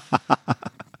could.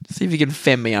 See if you can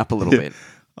fem me up a little bit.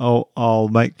 I'll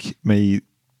make me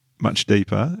much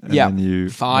deeper, and then you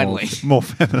finally more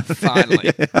feminine.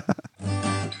 Finally.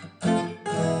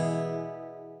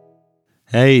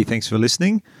 Hey, thanks for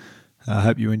listening. I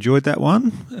hope you enjoyed that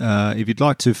one. If you'd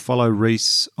like to follow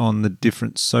Reese on the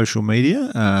different social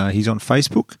media, he's on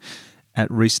Facebook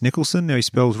at Reese Nicholson. Now he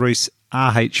spells Reese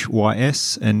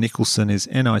RHYS and Nicholson is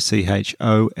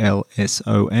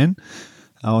NICHOLSON.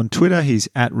 On Twitter, he's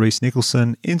at Reese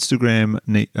Nicholson, Instagram,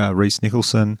 Reese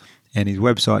Nicholson, and his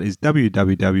website is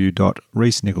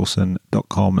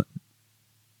www.reesenicholson.com.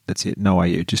 That's it, no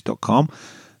AU, just .com.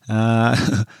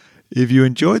 If you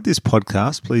enjoyed this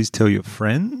podcast, please tell your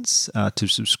friends to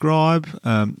subscribe.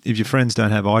 If your friends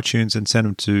don't have iTunes, then send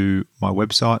them to my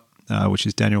website, which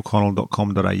is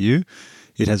danielconnell.com.au.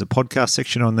 It has a podcast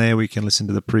section on there where you can listen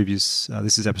to the previous,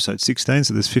 this is episode 16,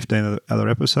 so there's 15 other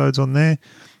episodes on there.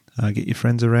 Get your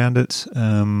friends around it.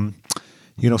 You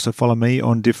can also follow me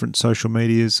on different social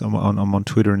medias. I'm on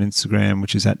Twitter and Instagram,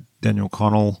 which is at Daniel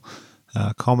Connell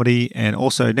Comedy. And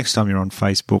also, next time you're on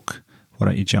Facebook, why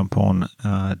don't you jump on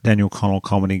Daniel Connell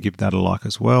Comedy, give that a like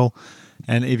as well.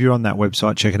 And if you're on that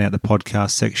website checking out the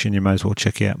podcast section, you may as well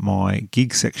check out my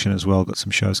gig section as well. Got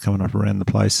some shows coming up around the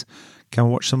place. Come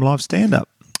and watch some live stand-up.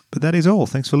 But that is all.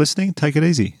 Thanks for listening. Take it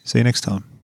easy. See you next time.